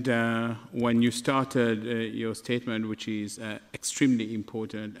 And when you started your statement, which is extremely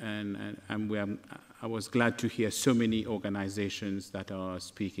important, I was glad to hear so many organizations that are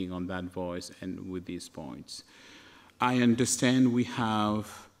speaking on that voice and with these points. I understand we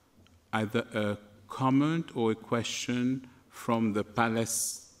have either a comment or a question from the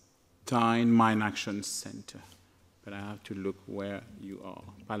Palestine Mine Action Center. But I have to look where you are.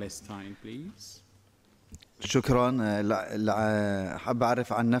 Palestine, please. شكرا. حاب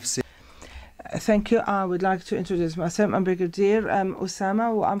أعرف عن نفسي. Thank you. I would like to introduce myself. I'm Brigadier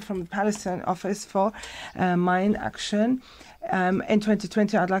Osama. I'm from the Palestine Office for Mine Action. In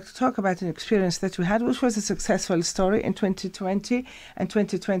 2020, I'd like to talk about an experience that we had, which was a successful story in 2020 and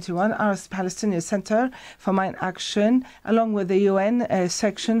 2021. Our Palestinian Center for Mine Action, along with the UN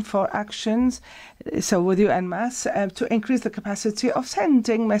section for actions, so with UNMAS, to increase the capacity of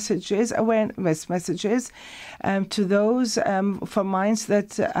sending messages, awareness messages, to those for mines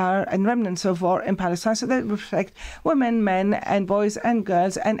that are in remnants of war in Palestine, so that reflect women, men, and boys and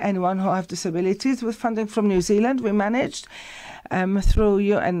girls, and anyone who have disabilities. With funding from New Zealand, we managed through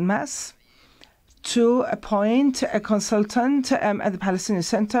UNMAS to appoint a consultant at the Palestinian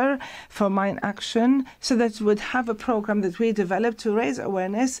Center for Mine Action, so that we would have a program that we developed to raise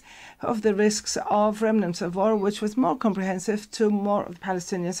awareness of the risks of remnants of war, which was more comprehensive to more of the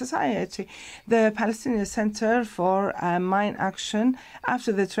Palestinian society. The Palestinian Center for Mine Action,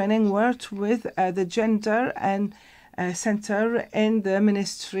 after the training, worked with the gender and center in the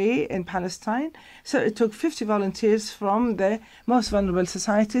ministry in Palestine. So it took 50 volunteers from the most vulnerable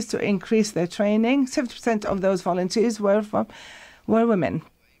societies to increase their training. 70% of those volunteers were women.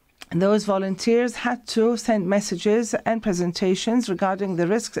 And those volunteers had to send messages and presentations regarding the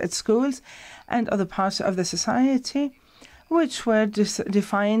risks at schools and other parts of the society, which were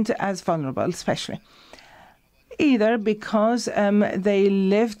defined as vulnerable, especially. Either because they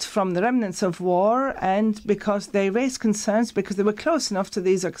lived from the remnants of war and because they raised concerns because they were close enough to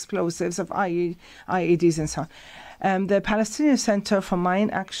these explosives of IEDs and so on. The Palestinian Center for Mine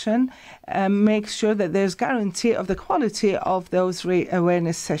Action makes sure that there's guarantee of the quality of those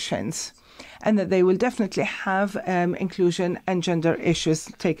awareness sessions, and that they will definitely have inclusion and gender issues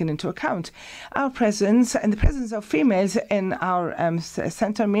taken into account. Our presence and the presence of females in our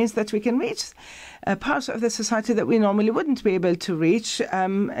center means that we can reach parts of the society that we normally wouldn't be able to reach,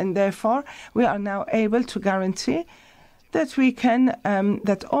 and therefore we are now able to guarantee that we can,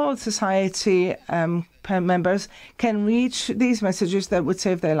 that all society members can reach these messages that would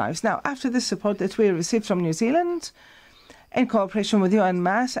save their lives. Now, after the support that we received from New Zealand, in cooperation with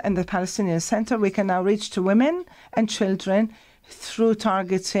UNMAS and the Palestinian Center, we can now reach to women and children through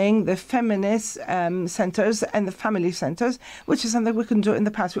targeting the feminist centers and the family centers, which is something we couldn't do in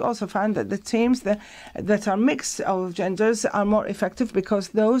the past. We also found that the teams that are mixed of genders are more effective because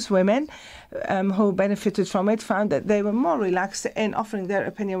those women who benefited from it found that they were more relaxed in offering their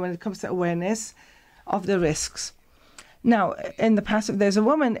opinion when it comes to awareness of the risks. Now, in the past, if there's a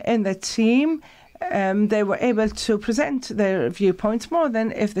woman in the team, they were able to present their viewpoints more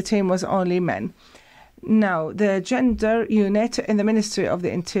than if the team was only men. Now, the gender unit in the Ministry of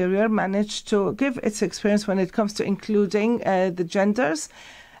the Interior managed to give its experience when it comes to including the genders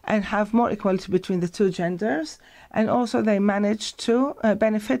and have more equality between the two genders. And also they managed to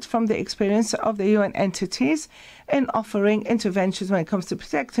benefit from the experience of the UN entities in offering interventions when it comes to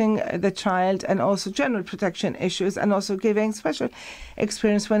protecting the child and also general protection issues, and also giving special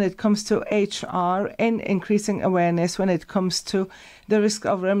experience when it comes to HR in increasing awareness when it comes to the risk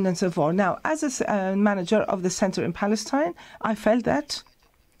of remnants of war. Now, as a manager of the center in Palestine, I felt that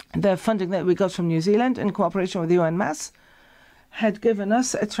the funding that we got from New Zealand in cooperation with UNMAS had given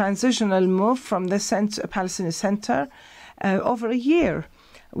us a transitional move from the Palestinian Center over a year.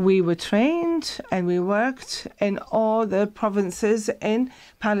 We were trained and we worked in all the provinces in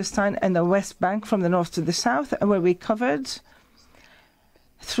Palestine and the West Bank from the north to the south, where we covered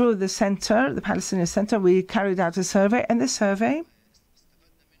through the center, the Palestinian Center. We carried out a survey, and the survey,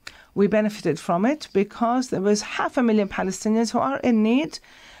 we benefited from it because there was 500,000 Palestinians who are in need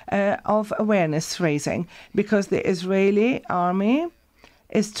of awareness raising, because the Israeli army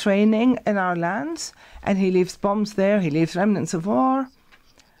is training in our lands and he leaves bombs there, he leaves remnants of war.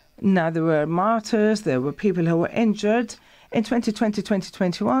 Now, there were martyrs, there were people who were injured. In 2020,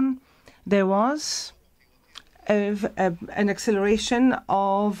 2021, there was an acceleration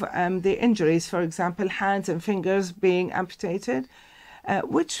of the injuries, for example, hands and fingers being amputated,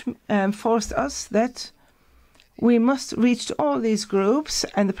 which forced us that We must reach all these groups,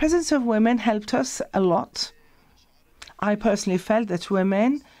 and the presence of women helped us a lot. I personally felt that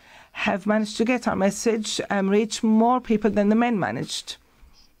women have managed to get our message and reach more people than the men managed.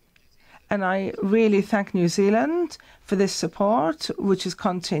 And I really thank New Zealand for this support, which is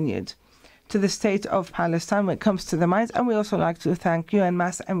continued to the state of Palestine when it comes to the mines. And we also like to thank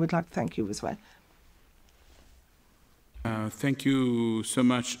UNMAS, and we'd like to thank you as well. Thank you so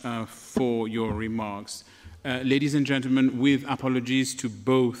much for your remarks. Ladies and gentlemen, with apologies to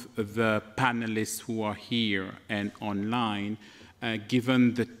both the panelists who are here and online,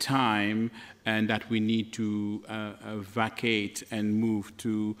 given the time and that we need to vacate and move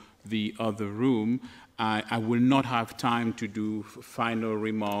to the other room, I will not have time to do final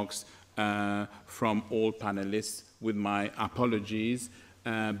remarks from all panelists, with my apologies.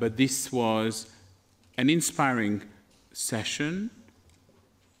 But this was an inspiring session.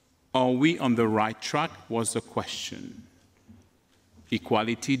 Are we on the right track was the question.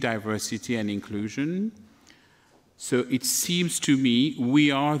 Equality, diversity, and inclusion. So it seems to me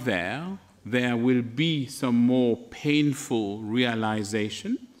we are there. There will be some more painful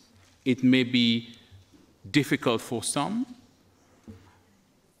realization. It may be difficult for some.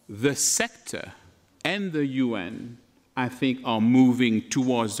 The sector and the UN, I think, are moving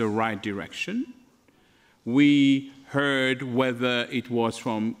towards the right direction. We heard whether it was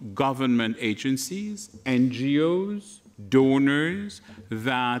from government agencies, NGOs, donors,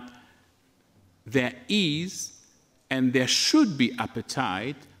 that there is and there should be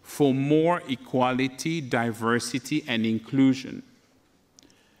appetite for more equality, diversity, and inclusion.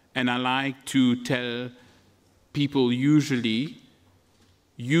 And I like to tell people usually,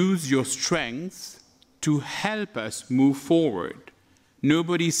 use your strengths to help us move forward.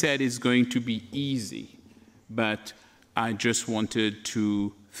 Nobody said it's going to be easy, but I just wanted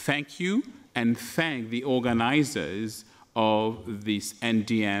to thank you and thank the organizers of this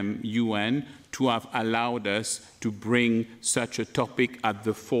NDM-UN to have allowed us to bring such a topic at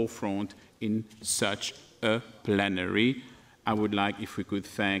the forefront in such a plenary. I would like if we could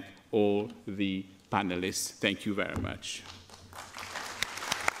thank all the panelists. Thank you very much.